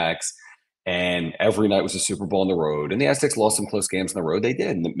on their backs, and every night was a Super Bowl on the road. And the Aztecs lost some close games on the road. They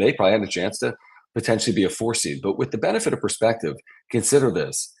did, and they probably had a chance to potentially be a 4 seed. But with the benefit of perspective, consider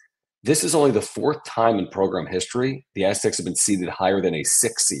this. This is only the 4th time in program history the Aztecs have been seeded higher than a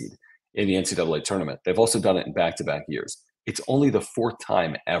 6 seed in the NCAA tournament. They've also done it in back-to-back years. It's only the 4th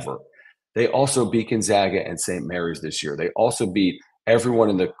time ever. They also beat Gonzaga and St. Mary's this year. They also beat everyone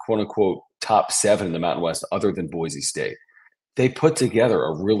in the quote-unquote top 7 in the Mountain West other than Boise State. They put together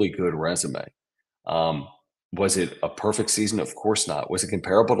a really good resume. Was it a perfect season? Of course not. Was it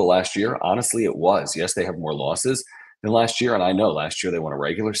comparable to last year? Honestly, it was. Yes, they have more losses than last year. And I know last year they won a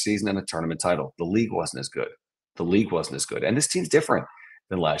regular season and a tournament title. The league wasn't as good. And this team's different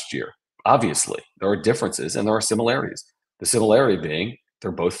than last year. Obviously, there are differences and there are similarities. The similarity being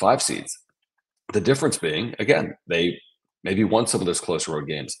they're both 5 seeds. The difference being, again, they maybe won some of those close road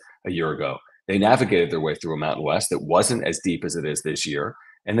games a year ago. They navigated their way through a Mountain West that wasn't as deep as it is this year.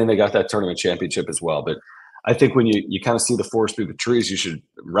 And then they got that tournament championship as well. But I think when you kind of see the forest through the trees, you should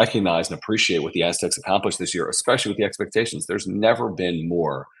recognize and appreciate what the Aztecs accomplished this year, especially with the expectations. There's never been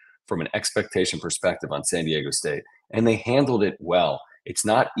more from an expectation perspective on San Diego State, and they handled it well. It's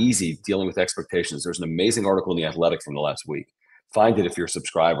not easy dealing with expectations. There's an amazing article in The Athletic from the last week. Find it if you're a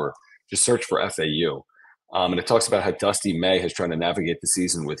subscriber. Just search for FAU. And it talks about how Dusty May has tried to navigate the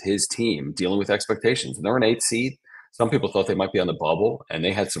season with his team, dealing with expectations. And they're an 8 seed. Some people thought they might be on the bubble, and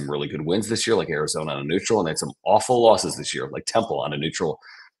they had some really good wins this year, like Arizona on a neutral, and they had some awful losses this year, like Temple on a neutral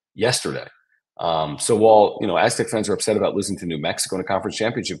yesterday. So while Aztec fans are upset about losing to New Mexico in a conference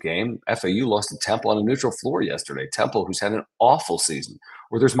championship game, FAU lost to Temple on a neutral floor yesterday. Temple, who's had an awful season.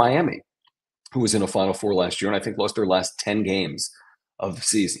 Or there's Miami, who was in a Final Four last year, and I think lost their last 10 games of the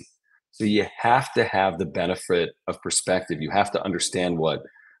season. So you have to have the benefit of perspective. You have to understand what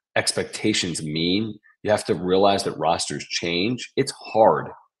expectations mean. You have to realize that rosters change. It's hard,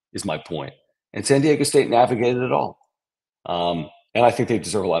 is my point. And San Diego State navigated it all. And I think they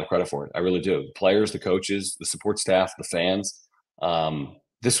deserve a lot of credit for it. I really do. The players, the coaches, the support staff, the fans.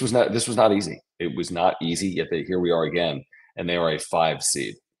 This was not easy. It was not easy, yet here we are again, and they are a 5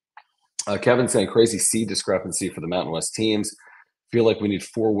 seed. Kevin saying crazy seed discrepancy for the Mountain West teams. Feel like we need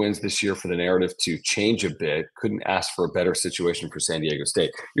 4 wins this year for the narrative to change a bit. Couldn't ask for a better situation for San Diego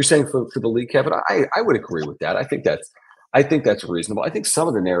State. You're saying for the league, Kevin? I would agree with that. I think that's reasonable. I think some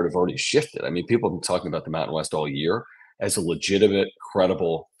of the narrative already shifted. I mean, people have been talking about the Mountain West all year as a legitimate,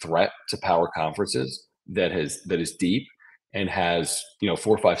 credible threat to power conferences that is deep and has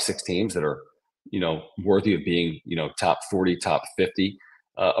 4, 5, 6 teams that are worthy of being top 40, top 50.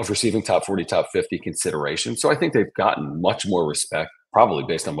 Of receiving top 40, top 50 consideration. So I think they've gotten much more respect, probably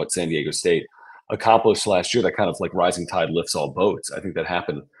based on what San Diego State accomplished last year. That kind of like rising tide lifts all boats. I think that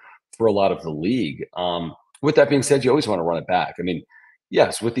happened for a lot of the league. With that being said, you always want to run it back. I mean,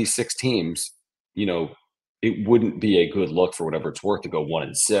 yes, with these 6 teams, it wouldn't be a good look for whatever it's worth to go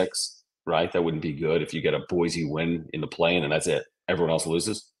 1-6, right? That wouldn't be good if you get a Boise win in the play-in and that's it. Everyone else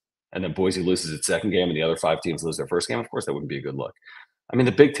loses. And then Boise loses its second game and the other 5 teams lose their first game. Of course, that wouldn't be a good look. I mean,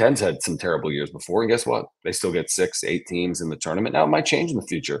 the Big Ten's had some terrible years before, and guess what? They still get 6, 8 teams in the tournament. Now, it might change in the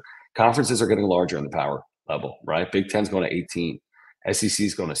future. Conferences are getting larger in the power level, right? Big Ten's going to 18.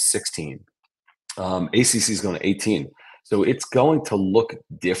 SEC's going to 16. ACC's going to 18. So it's going to look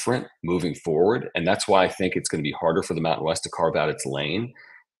different moving forward, and that's why I think it's going to be harder for the Mountain West to carve out its lane.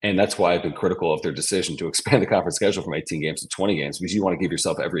 And that's why I've been critical of their decision to expand the conference schedule from 18 games to 20 games, because you want to give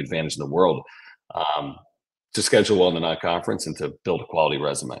yourself every advantage in the world um, to schedule well in the non-conference and to build a quality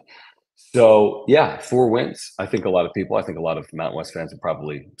resume. So yeah, 4 wins. I think a lot of Mountain West fans would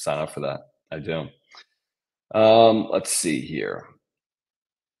probably sign up for that. I do. Let's see here.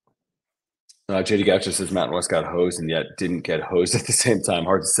 JD Goucher says Mountain West got hosed and yet didn't get hosed at the same time.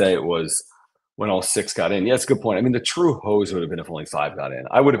 Hard to say it was when all 6 got in. Yeah, it's a good point. I mean, the true hose would have been if only 5 got in.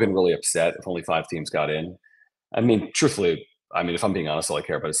 I would have been really upset if only 5 teams got in. I mean, truthfully, I mean, if I'm being honest, all I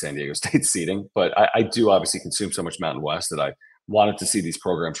care about is San Diego State seating. But I do obviously consume so much Mountain West that I wanted to see these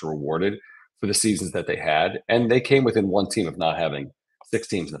programs rewarded for the seasons that they had. And they came within one team of not having 6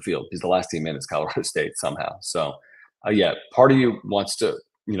 teams in the field, because the last team in is Colorado State somehow. So, yeah, part of you wants to,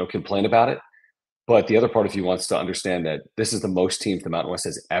 complain about it. But the other part of you wants to understand that this is the most teams the Mountain West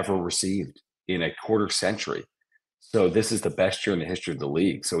has ever received in a quarter century. So this is the best year in the history of the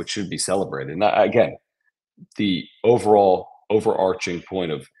league. So it should be celebrated. And again, the overall overarching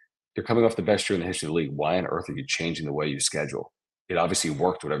point of you're coming off the best year in the history of the league. Why on earth are you changing the way you schedule? It obviously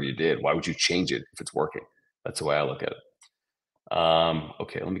worked, whatever you did. Why would you change it if it's working? That's the way I look at it.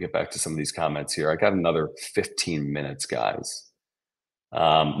 Okay, let me get back to some of these comments here. I got another 15 minutes, guys.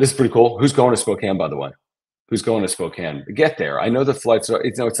 This is pretty cool. Who's going to Spokane, by the way? Who's going to Spokane? Get there. I know the flights are,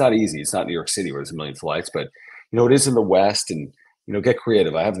 it's not easy. It's not New York City where there's a million flights, but it is in the West, and get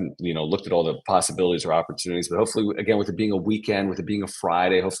creative. I haven't, looked at all the possibilities or opportunities, but hopefully, again, with it being a weekend, with it being a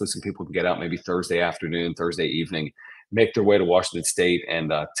Friday, hopefully some people can get out maybe Thursday afternoon, Thursday evening, make their way to Washington State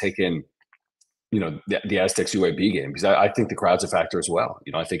and take in, the Aztecs UAB game, because I think the crowd's a factor as well.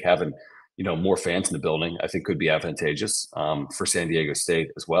 I think having, more fans in the building, I think could be advantageous for San Diego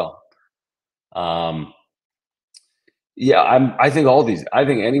State as well. Yeah, I think all these. I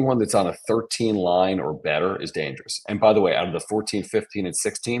think anyone that's on a 13 line or better is dangerous. And by the way, out of the 14, 15, and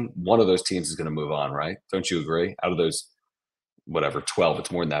 16, one of those teams is going to move on, right? Don't you agree? Out of those, whatever, 12,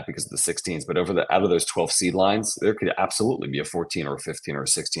 it's more than that because of the 16s. But out of those 12 seed lines, there could absolutely be a 14 or a 15 or a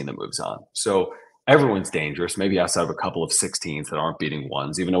 16 that moves on. So everyone's dangerous. Maybe outside of a couple of 16s that aren't beating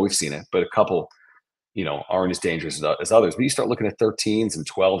ones, even though we've seen it. But a couple, aren't as dangerous as others. But you start looking at 13s and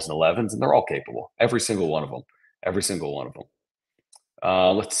 12s and 11s, and they're all capable. Every single one of them. Every single one of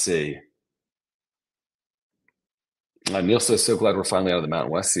them. Let's see. Neil says, so glad we're finally out of the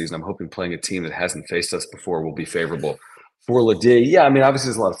Mountain West season. I'm hoping playing a team that hasn't faced us before will be favorable for LeD. Yeah, I mean, obviously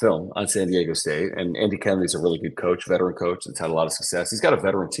there's a lot of film on San Diego State, and Andy Kennedy's a really good coach, veteran coach that's had a lot of success. He's got a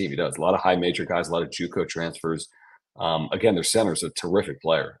veteran team. He does a lot of high major guys, a lot of JUCO transfers. Again, their center's a terrific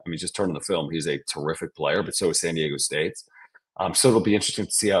player. I mean, just turning the film, he's a terrific player, but so is San Diego State's. So it'll be interesting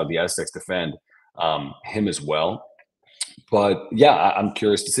to see how the Aztecs defend him as well. But yeah, I'm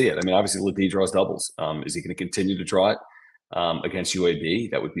curious to see it. I mean, obviously, LeD draws doubles. Is he going to continue to draw it against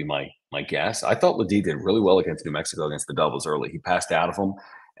UAB? That would be my guess. I thought LeD did really well against New Mexico against the doubles early. He passed out of them,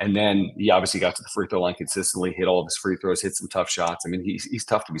 and then he obviously got to the free throw line consistently, hit all of his free throws, hit some tough shots. I mean, he's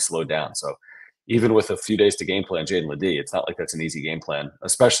tough to be slowed down. So even with a few days to game plan, Jaden LeD, it's not like that's an easy game plan,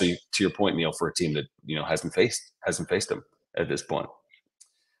 especially to your point, Neil, for a team that hasn't faced him at this point.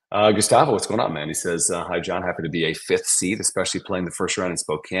 Gustavo, what's going on, man? He says, hi, John. Happy to be a 5th seed, especially playing the first round in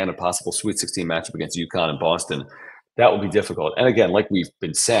Spokane, a possible Sweet 16 matchup against UConn and Boston. That will be difficult. And again, like we've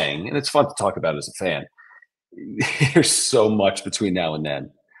been saying, and it's fun to talk about as a fan, there's so much between now and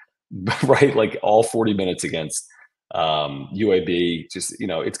then, right? Like all 40 minutes against UAB, just,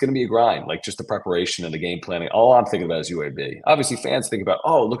 it's going to be a grind, like just the preparation and the game planning. All I'm thinking about is UAB. Obviously, fans think about,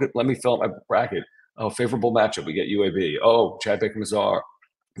 let me fill out my bracket. Oh, favorable matchup. We get UAB. Oh, Chad Baker-Mazar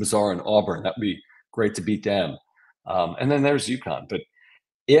and Auburn. That would be great to beat them. And then there's UConn. But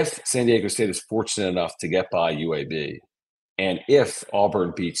if San Diego State is fortunate enough to get by UAB, and if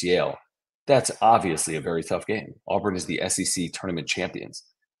Auburn beats Yale, that's obviously a very tough game. Auburn is the SEC tournament champions.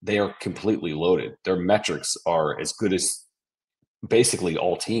 They are completely loaded. Their metrics are as good as basically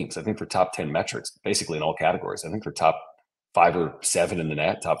all teams. I think they're top 10 metrics, basically in all categories. I think they're top 5 or 7 in the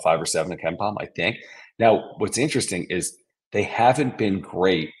net, top 5 or 7 in KenPom, I think. Now, what's interesting is they haven't been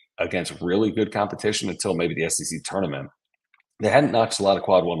great against really good competition until maybe the SEC tournament. They hadn't notched a lot of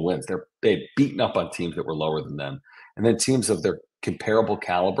quad 1 wins. They'd beaten up on teams that were lower than them. And then teams of their comparable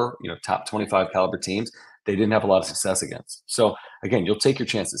caliber, top 25 caliber teams, they didn't have a lot of success against. So again, you'll take your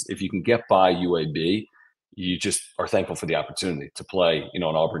chances. If you can get by UAB, you just are thankful for the opportunity to play, an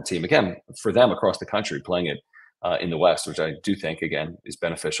Auburn team. Again, for them across the country, playing it in the West, which I do think, again, is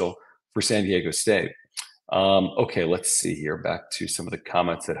beneficial for San Diego State. Okay, let's see here. Back to some of the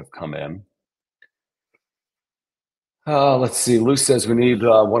comments that have come in. Let's see. Lou says we need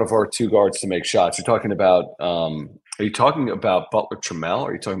one of our 2 guards to make shots. You're talking about Are you talking about Butler Trammell, or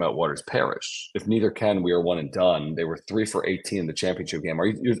are you talking about Waters Parrish? If neither can, we are one and done. They were 3 for 18 in the championship game. Are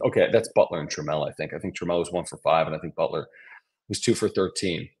you okay? That's Butler and Trammell, I think. I think Trammell was 1 for 5, and I think Butler was 2 for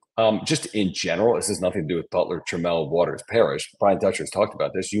 13. Just in general, this has nothing to do with Butler, Trammell, Waters, Parrish. Brian Dutcher has talked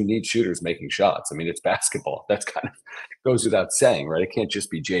about this. You need shooters making shots. I mean, it's basketball. That's kind of goes without saying, right? It can't just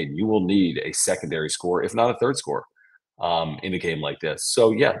be Jaden. You will need a secondary scorer, if not a third scorer, in a game like this.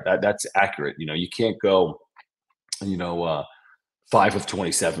 So yeah, that's accurate. You can't go, you know, uh, 5 of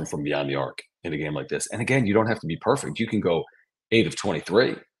 27 from beyond the arc in a game like this. And again, you don't have to be perfect. You can go 8 of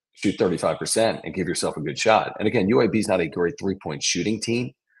 23, shoot 35%, and give yourself a good shot. And again, UAB is not a great 3-point shooting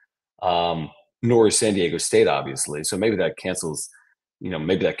team, um, nor is San Diego State, obviously. So maybe that cancels,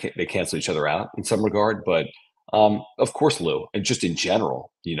 maybe they cancel each other out in some regard. But of course, Lou, and just in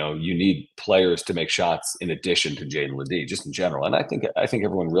general, you need players to make shots in addition to Jaden Ledee, just in general. And I think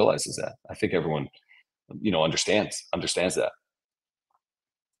everyone realizes that. I think everyone, understands that.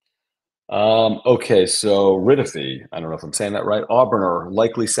 Okay, so Riddiffy, I don't know if I'm saying that right. Auburner,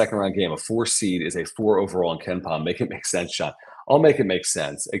 likely second round game. A 4 seed is a 4 overall in Ken Palm. Make it make sense, Sean. I'll make it make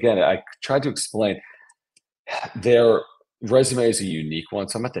sense. Again, I tried to explain their resume is a unique one.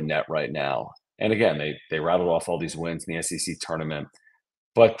 So I'm at the net right now. And again, they rattled off all these wins in the SEC tournament,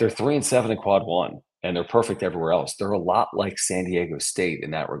 but they're 3-7 in quad one, and they're perfect everywhere else. They're a lot like San Diego State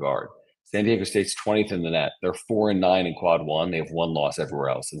in that regard. San Diego State's 20th in the net. They're 4-9 in quad one. They have one loss everywhere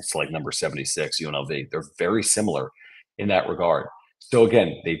else, and it's like number 76, UNLV. They're very similar in that regard. So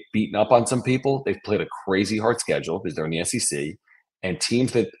again, they've beaten up on some people. They've played a crazy hard schedule because they're in the SEC, and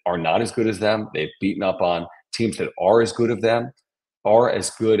teams that are not as good as them, they've beaten up on. Teams that are as good as them.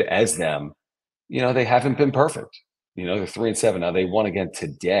 They haven't been perfect. They're 3-7 now. They won again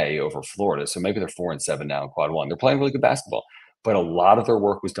today over Florida, so maybe they're 4-7 now in quad one. They're playing really good basketball, but a lot of their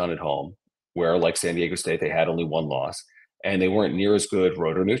work was done at home, where like San Diego State, they had only one loss, and they weren't near as good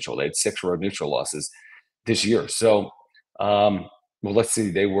road or neutral. They had 6 road neutral losses this year. So, well, let's see.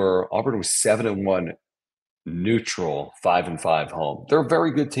 Auburn was 7-1 neutral, 5-5 home. They're a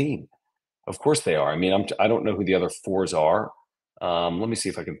very good team. Of course they are. I mean, I don't know who the other 4s are. Let me see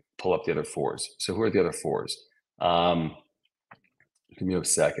if I can pull up the other 4s. So who are the other 4s? Give me a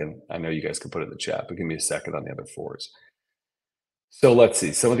second. I know you guys can put it in the chat, but give me a second on the other 4s. So let's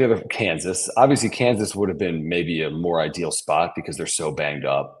see. Some of the other Kansas. Obviously, Kansas would have been maybe a more ideal spot because they're so banged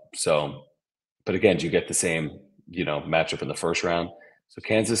up. So, but again, do you get the same, matchup in the first round? So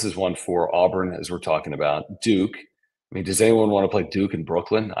Kansas is 1-4. Auburn, as we're talking about. Duke. I mean, does anyone want to play Duke in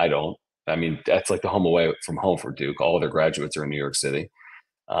Brooklyn? I don't. I mean, that's like the home away from home for Duke. All of their graduates are in New York City.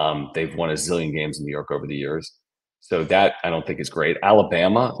 They've won a zillion games in New York over the years. So that I don't think is great.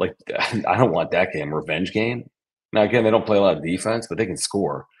 Alabama, like I don't want that game, revenge game. Now, again, they don't play a lot of defense, but they can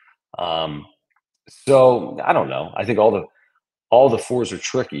score. Um, so I don't know. I think all the 4s are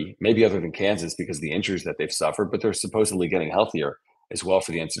tricky, maybe other than Kansas because of the injuries that they've suffered, but they're supposedly getting healthier as well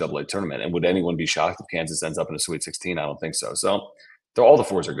for the NCAA tournament. And would anyone be shocked if Kansas ends up in a Sweet 16? I don't think so. So all the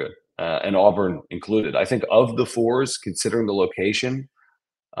 4s are good, and Auburn included. I think of the 4s, considering the location,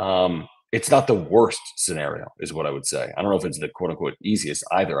 it's not the worst scenario, is what I would say. I don't know if it's the quote unquote easiest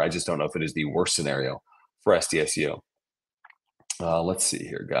either. I just don't know if it is the worst scenario for SDSU. Let's see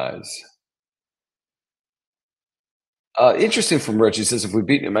here, guys. Interesting from Rich. He says, if we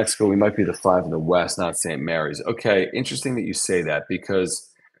beat New Mexico, we might be the 5 in the West, not St. Mary's. Okay, interesting that you say that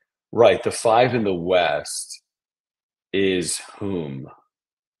because, right, the 5 in the West is whom?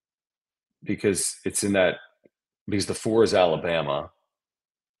 Because it's in that, because the 4 is Alabama.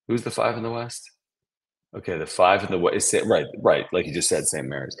 Who's the 5 in the West? Okay, the 5 in the West. Right, like you just said, St.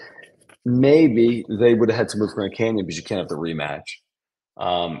 Mary's. Maybe they would have had to move Grand Canyon because you can't have the rematch.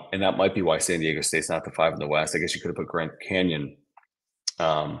 And that might be why San Diego State's not the 5 in the West. I guess you could have put Grand Canyon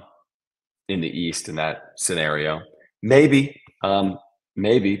in the East in that scenario. Maybe. But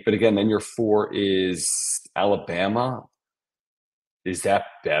again, then your 4 is Alabama. Is that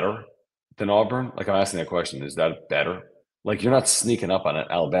better than Auburn? Like I'm asking that question. Is that better? Like you're not sneaking up on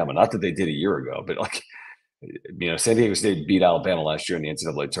Alabama. Not that they did a year ago, but like San Diego State beat Alabama last year in the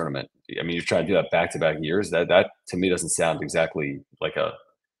NCAA tournament. I mean, you're trying to do that back-to-back years. That to me doesn't sound exactly like a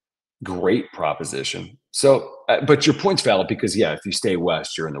great proposition. So, but your point's valid because if you stay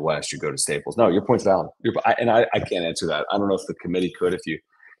West, you're in the West. You go to Staples. No, your point's valid. I can't answer that. I don't know if the committee could,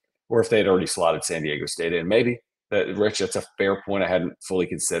 or if they had already slotted San Diego State in. Maybe Rich, that's a fair point I hadn't fully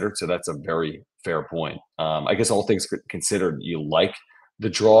considered. So that's a very fair point. I guess all things considered, you like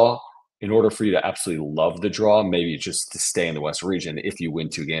the draw. In order for you to absolutely love the draw, maybe just to stay in the West region. If you win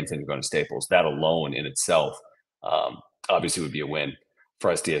 2 games and you're going to Staples, that alone in itself obviously would be a win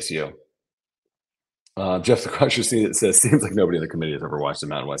for SDSU. Jeff the Crusher says, seems like nobody in the committee has ever watched a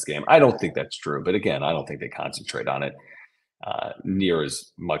Mountain West game. I don't think that's true. But again, I don't think they concentrate on it near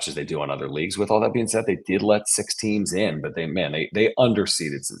as much as they do on other leagues. With all that being said, they did let 6 teams in, but they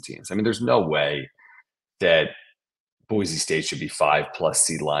underseeded some teams. I mean, there's no way that Boise State should be 5+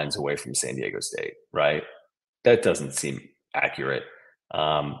 seed lines away from San Diego State, right? That doesn't seem accurate.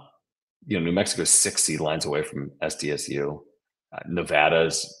 New Mexico's 6 seed lines away from SDSU.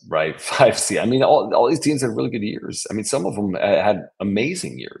 Nevada's right 5 seed. I mean, all these teams had really good years. I mean, some of them had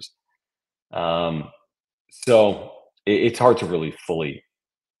amazing years. So it's hard to really fully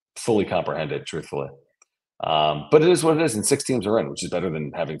comprehend it, truthfully. But it is what it is, and 6 teams are in, which is better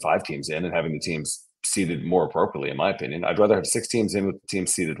than having 5 teams in and having the teams seated more appropriately, in my opinion. I'd rather have 6 teams in with the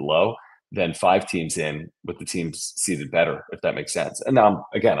teams seated low than 5 teams in with the teams seated better, if that makes sense. And now,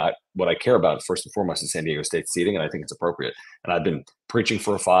 again, what I care about first and foremost is San Diego State seating, and I think it's appropriate. And I've been preaching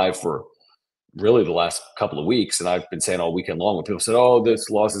for a 5 for really the last couple of weeks, and I've been saying all weekend long when people said, "Oh, this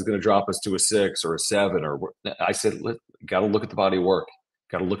loss is going to drop us to a 6 or a 7," or I said, "Got to look at the body of work.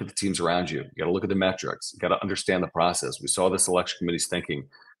 Got to look at the teams around you. Got to look at the metrics. Got to understand the process." We saw the selection committee's thinking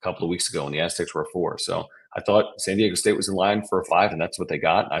a couple of weeks ago when the Aztecs were a 4. So I thought San Diego State was in line for a 5, and that's what they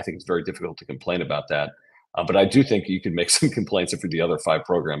got. I think it's very difficult to complain about that. But I do think you could make some complaints if you're the other 5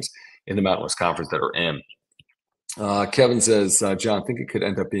 programs in the Mountain West Conference that are in. Kevin says, John, I think it could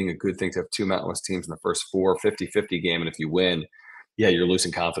end up being a good thing to have 2 Mountain West teams in the first 4, 50-50 game. And if you win, yeah, you're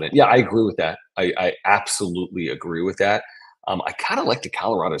losing confidence. Yeah, I agree with that. I absolutely agree with that. I kind of like the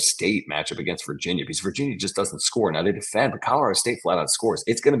Colorado State matchup against Virginia because Virginia just doesn't score. Now they defend, but Colorado State flat out scores.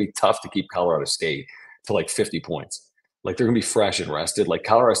 It's going to be tough to keep Colorado State to like 50 points. Like they're going to be fresh and rested. Like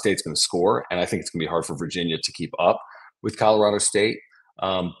Colorado State's going to score, and I think it's going to be hard for Virginia to keep up with Colorado State.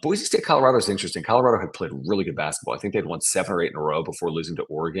 Boise State, Colorado is interesting. Colorado had played really good basketball. I think they'd won 7 or 8 in a row before losing to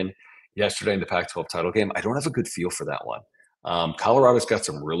Oregon yesterday in the Pac-12 title game. I don't have a good feel for that one. Colorado's got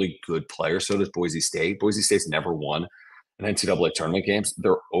some really good players. So does Boise State. Boise State's never won an NCAA tournament games.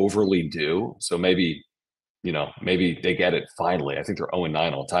 They're overly due. So maybe they get it finally. I think they're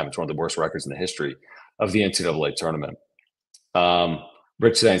 0-9 all the time. It's one of the worst records in the history of the NCAA tournament.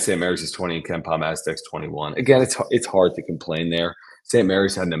 Rich saying St. Mary's is 20 and Ken Palm Aztecs 21. Again, it's hard to complain there. St.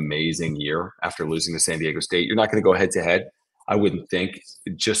 Mary's had an amazing year after losing to San Diego State. You're not going to go head to head. I wouldn't think.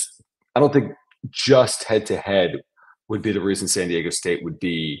 I don't think just head to head would be the reason San Diego State would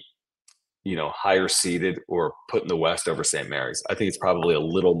be, higher seeded or put in the West over St. Mary's. I think it's probably a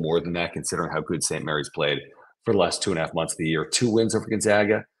little more than that, considering how good St. Mary's played for the last 2.5 months of the year. 2 wins over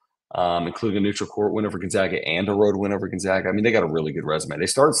Gonzaga, including a neutral court win over Gonzaga and a road win over Gonzaga. I mean, they got a really good resume. They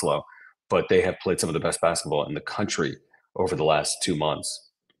started slow, but they have played some of the best basketball in the country over the last 2 months.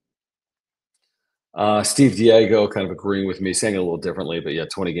 Steve Diego kind of agreeing with me, saying it a little differently, but yeah,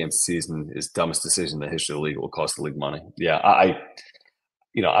 20 games a season is dumbest decision in the history of the league. It will cost the league money. Yeah,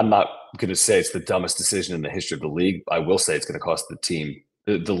 I'm not going to say it's the dumbest decision in the history of the league. I will say it's going to cost the team,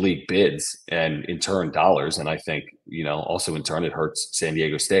 the league bids, and in turn dollars. And I think, also in turn, it hurts San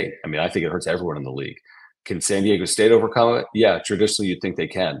Diego State. I mean, I think it hurts everyone in the league. Can San Diego State overcome it? Yeah, traditionally you'd think they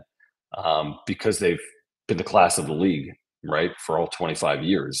can, because they've been the class of the league, right, for all 25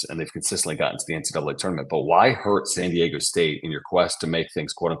 years, and they've consistently gotten to the NCAA tournament. But why hurt San Diego State in your quest to make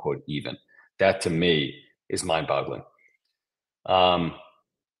things "quote unquote" even? That to me is mind-boggling.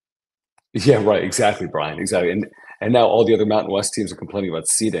 Yeah, right. Exactly, Brian. Exactly. And now all the other Mountain West teams are complaining about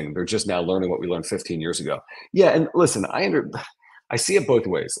seeding. They're just now learning what we learned 15 years ago. Yeah, and listen, I see it both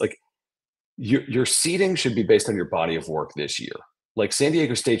ways. Like your seeding should be based on your body of work this year. Like San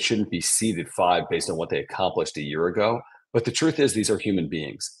Diego State shouldn't be seeded 5 based on what they accomplished a year ago. But the truth is, these are human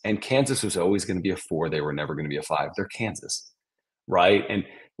beings. And Kansas was always going to be a 4. They were never going to be a 5. They're Kansas, right? And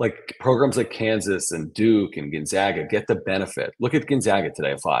like programs like Kansas and Duke and Gonzaga get the benefit. Look at Gonzaga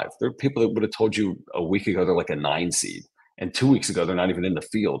today, a 5. There are people that would have told you a week ago they're like a 9 seed. And 2 weeks ago, they're not even in the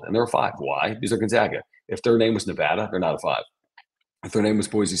field. And they're a 5. Why? Because they're Gonzaga. If their name was Nevada, they're not a 5. If their name was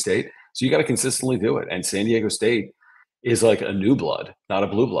Boise State. So you got to consistently do it. And San Diego State is like a new blood, not a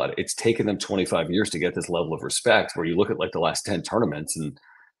blue blood. It's taken them 25 years to get this level of respect, where you look at like the last 10 tournaments and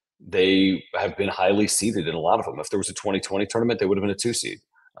they have been highly seeded in a lot of them. If there was a 2020 tournament, they would have been a 2 seed.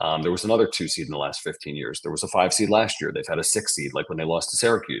 There was another 2 seed in the last 15 years. There was a 5 seed last year. They've had a 6 seed, like when they lost to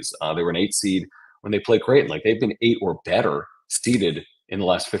Syracuse. They were an 8 seed when they played Creighton. Like they've been 8 or better seeded in the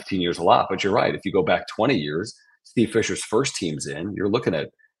last 15 years a lot. But you're right. If you go back 20 years, Steve Fisher's first team's in, you're looking at,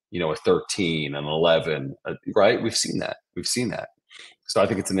 a 13, an 11, right? We've seen that. So I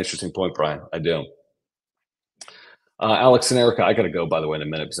think it's an interesting point, Brian. I do. Alex and Erica, I got to go, by the way, in a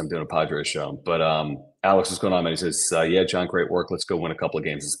minute because I'm doing a Padres show. But Alex, what's going on, man? He says, yeah, John, great work. Let's go win a couple of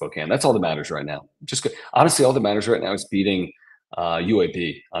games in Spokane. That's all that matters right now. Just honestly, all that matters right now is beating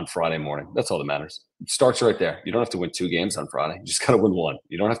UAB on Friday morning. That's all that matters. It starts right there. You don't have to win 2 games on Friday. You just got to win 1.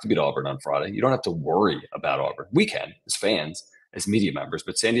 You don't have to beat Auburn on Friday. You don't have to worry about Auburn. We can, as fans, as media members.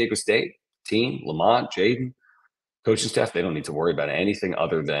 But San Diego State, team, Lamont, Jaden, coaching staff, they don't need to worry about anything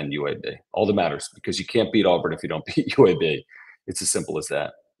other than UAB. All that matters, because you can't beat Auburn if you don't beat UAB. It's as simple as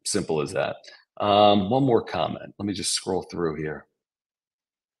that. Simple as that. One more comment. Let me just scroll through here.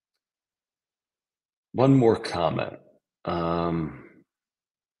 One more comment.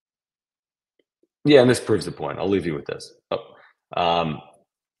 Yeah, and this proves the point. I'll leave you with this. We'll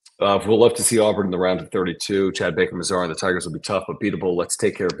love to see Auburn in the round of 32. Chad Baker, Mazzara, and the Tigers will be tough but beatable. Let's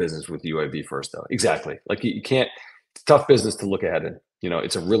take care of business with UAB first, though. Exactly. Like you can't. It's tough business to look ahead in.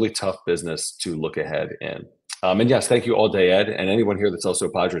 It's a really tough business to look ahead in. And yes, thank you all day, Ed, and anyone here that's also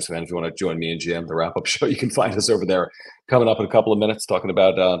a Padres fan. If you want to join me and Jim, the wrap-up show, you can find us over there coming up in a couple of minutes, talking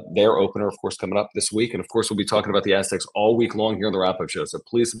about their opener, of course, coming up this week. And of course, we'll be talking about the Aztecs all week long here on the wrap-up show. So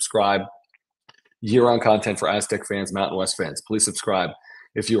please subscribe. Year-round content for Aztec fans, Mountain West fans. Please subscribe.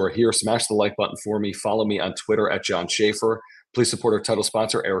 If you are here, smash the like button for me. Follow me on Twitter at John Schaefer. Please support our title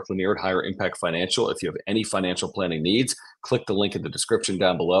sponsor, Eric Lanier at Higher Impact Financial. If you have any financial planning needs, click the link in the description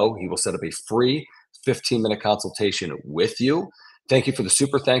down below. He will set up a free 15-minute consultation with you. Thank you for the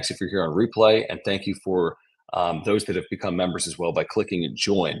super thanks if you're here on replay, and thank you for those that have become members as well by clicking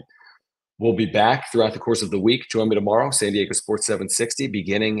join. We'll be back throughout the course of the week. Join me tomorrow, San Diego Sports 760,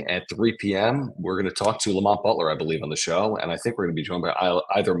 beginning at 3 p.m. We're going to talk to Lamont Butler, I believe, on the show, and I think we're going to be joined by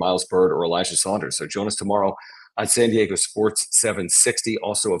either Miles Bird or Elijah Saunders. So join us tomorrow on San Diego Sports 760,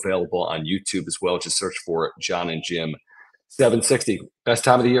 also available on YouTube as well. Just search for John and Jim 760. Best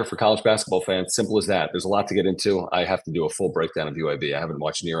time of the year for college basketball fans. Simple as that. There's a lot to get into. I have to do a full breakdown of UAB. I haven't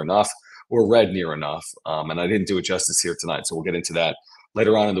watched near enough or read near enough, and I didn't do it justice here tonight, so we'll get into that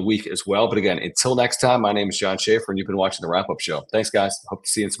later on in the week as well. But again, until next time, my name is John Schaefer, and you've been watching the Wrap-Up Show. Thanks, guys. Hope to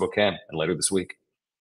see you in Spokane and later this week.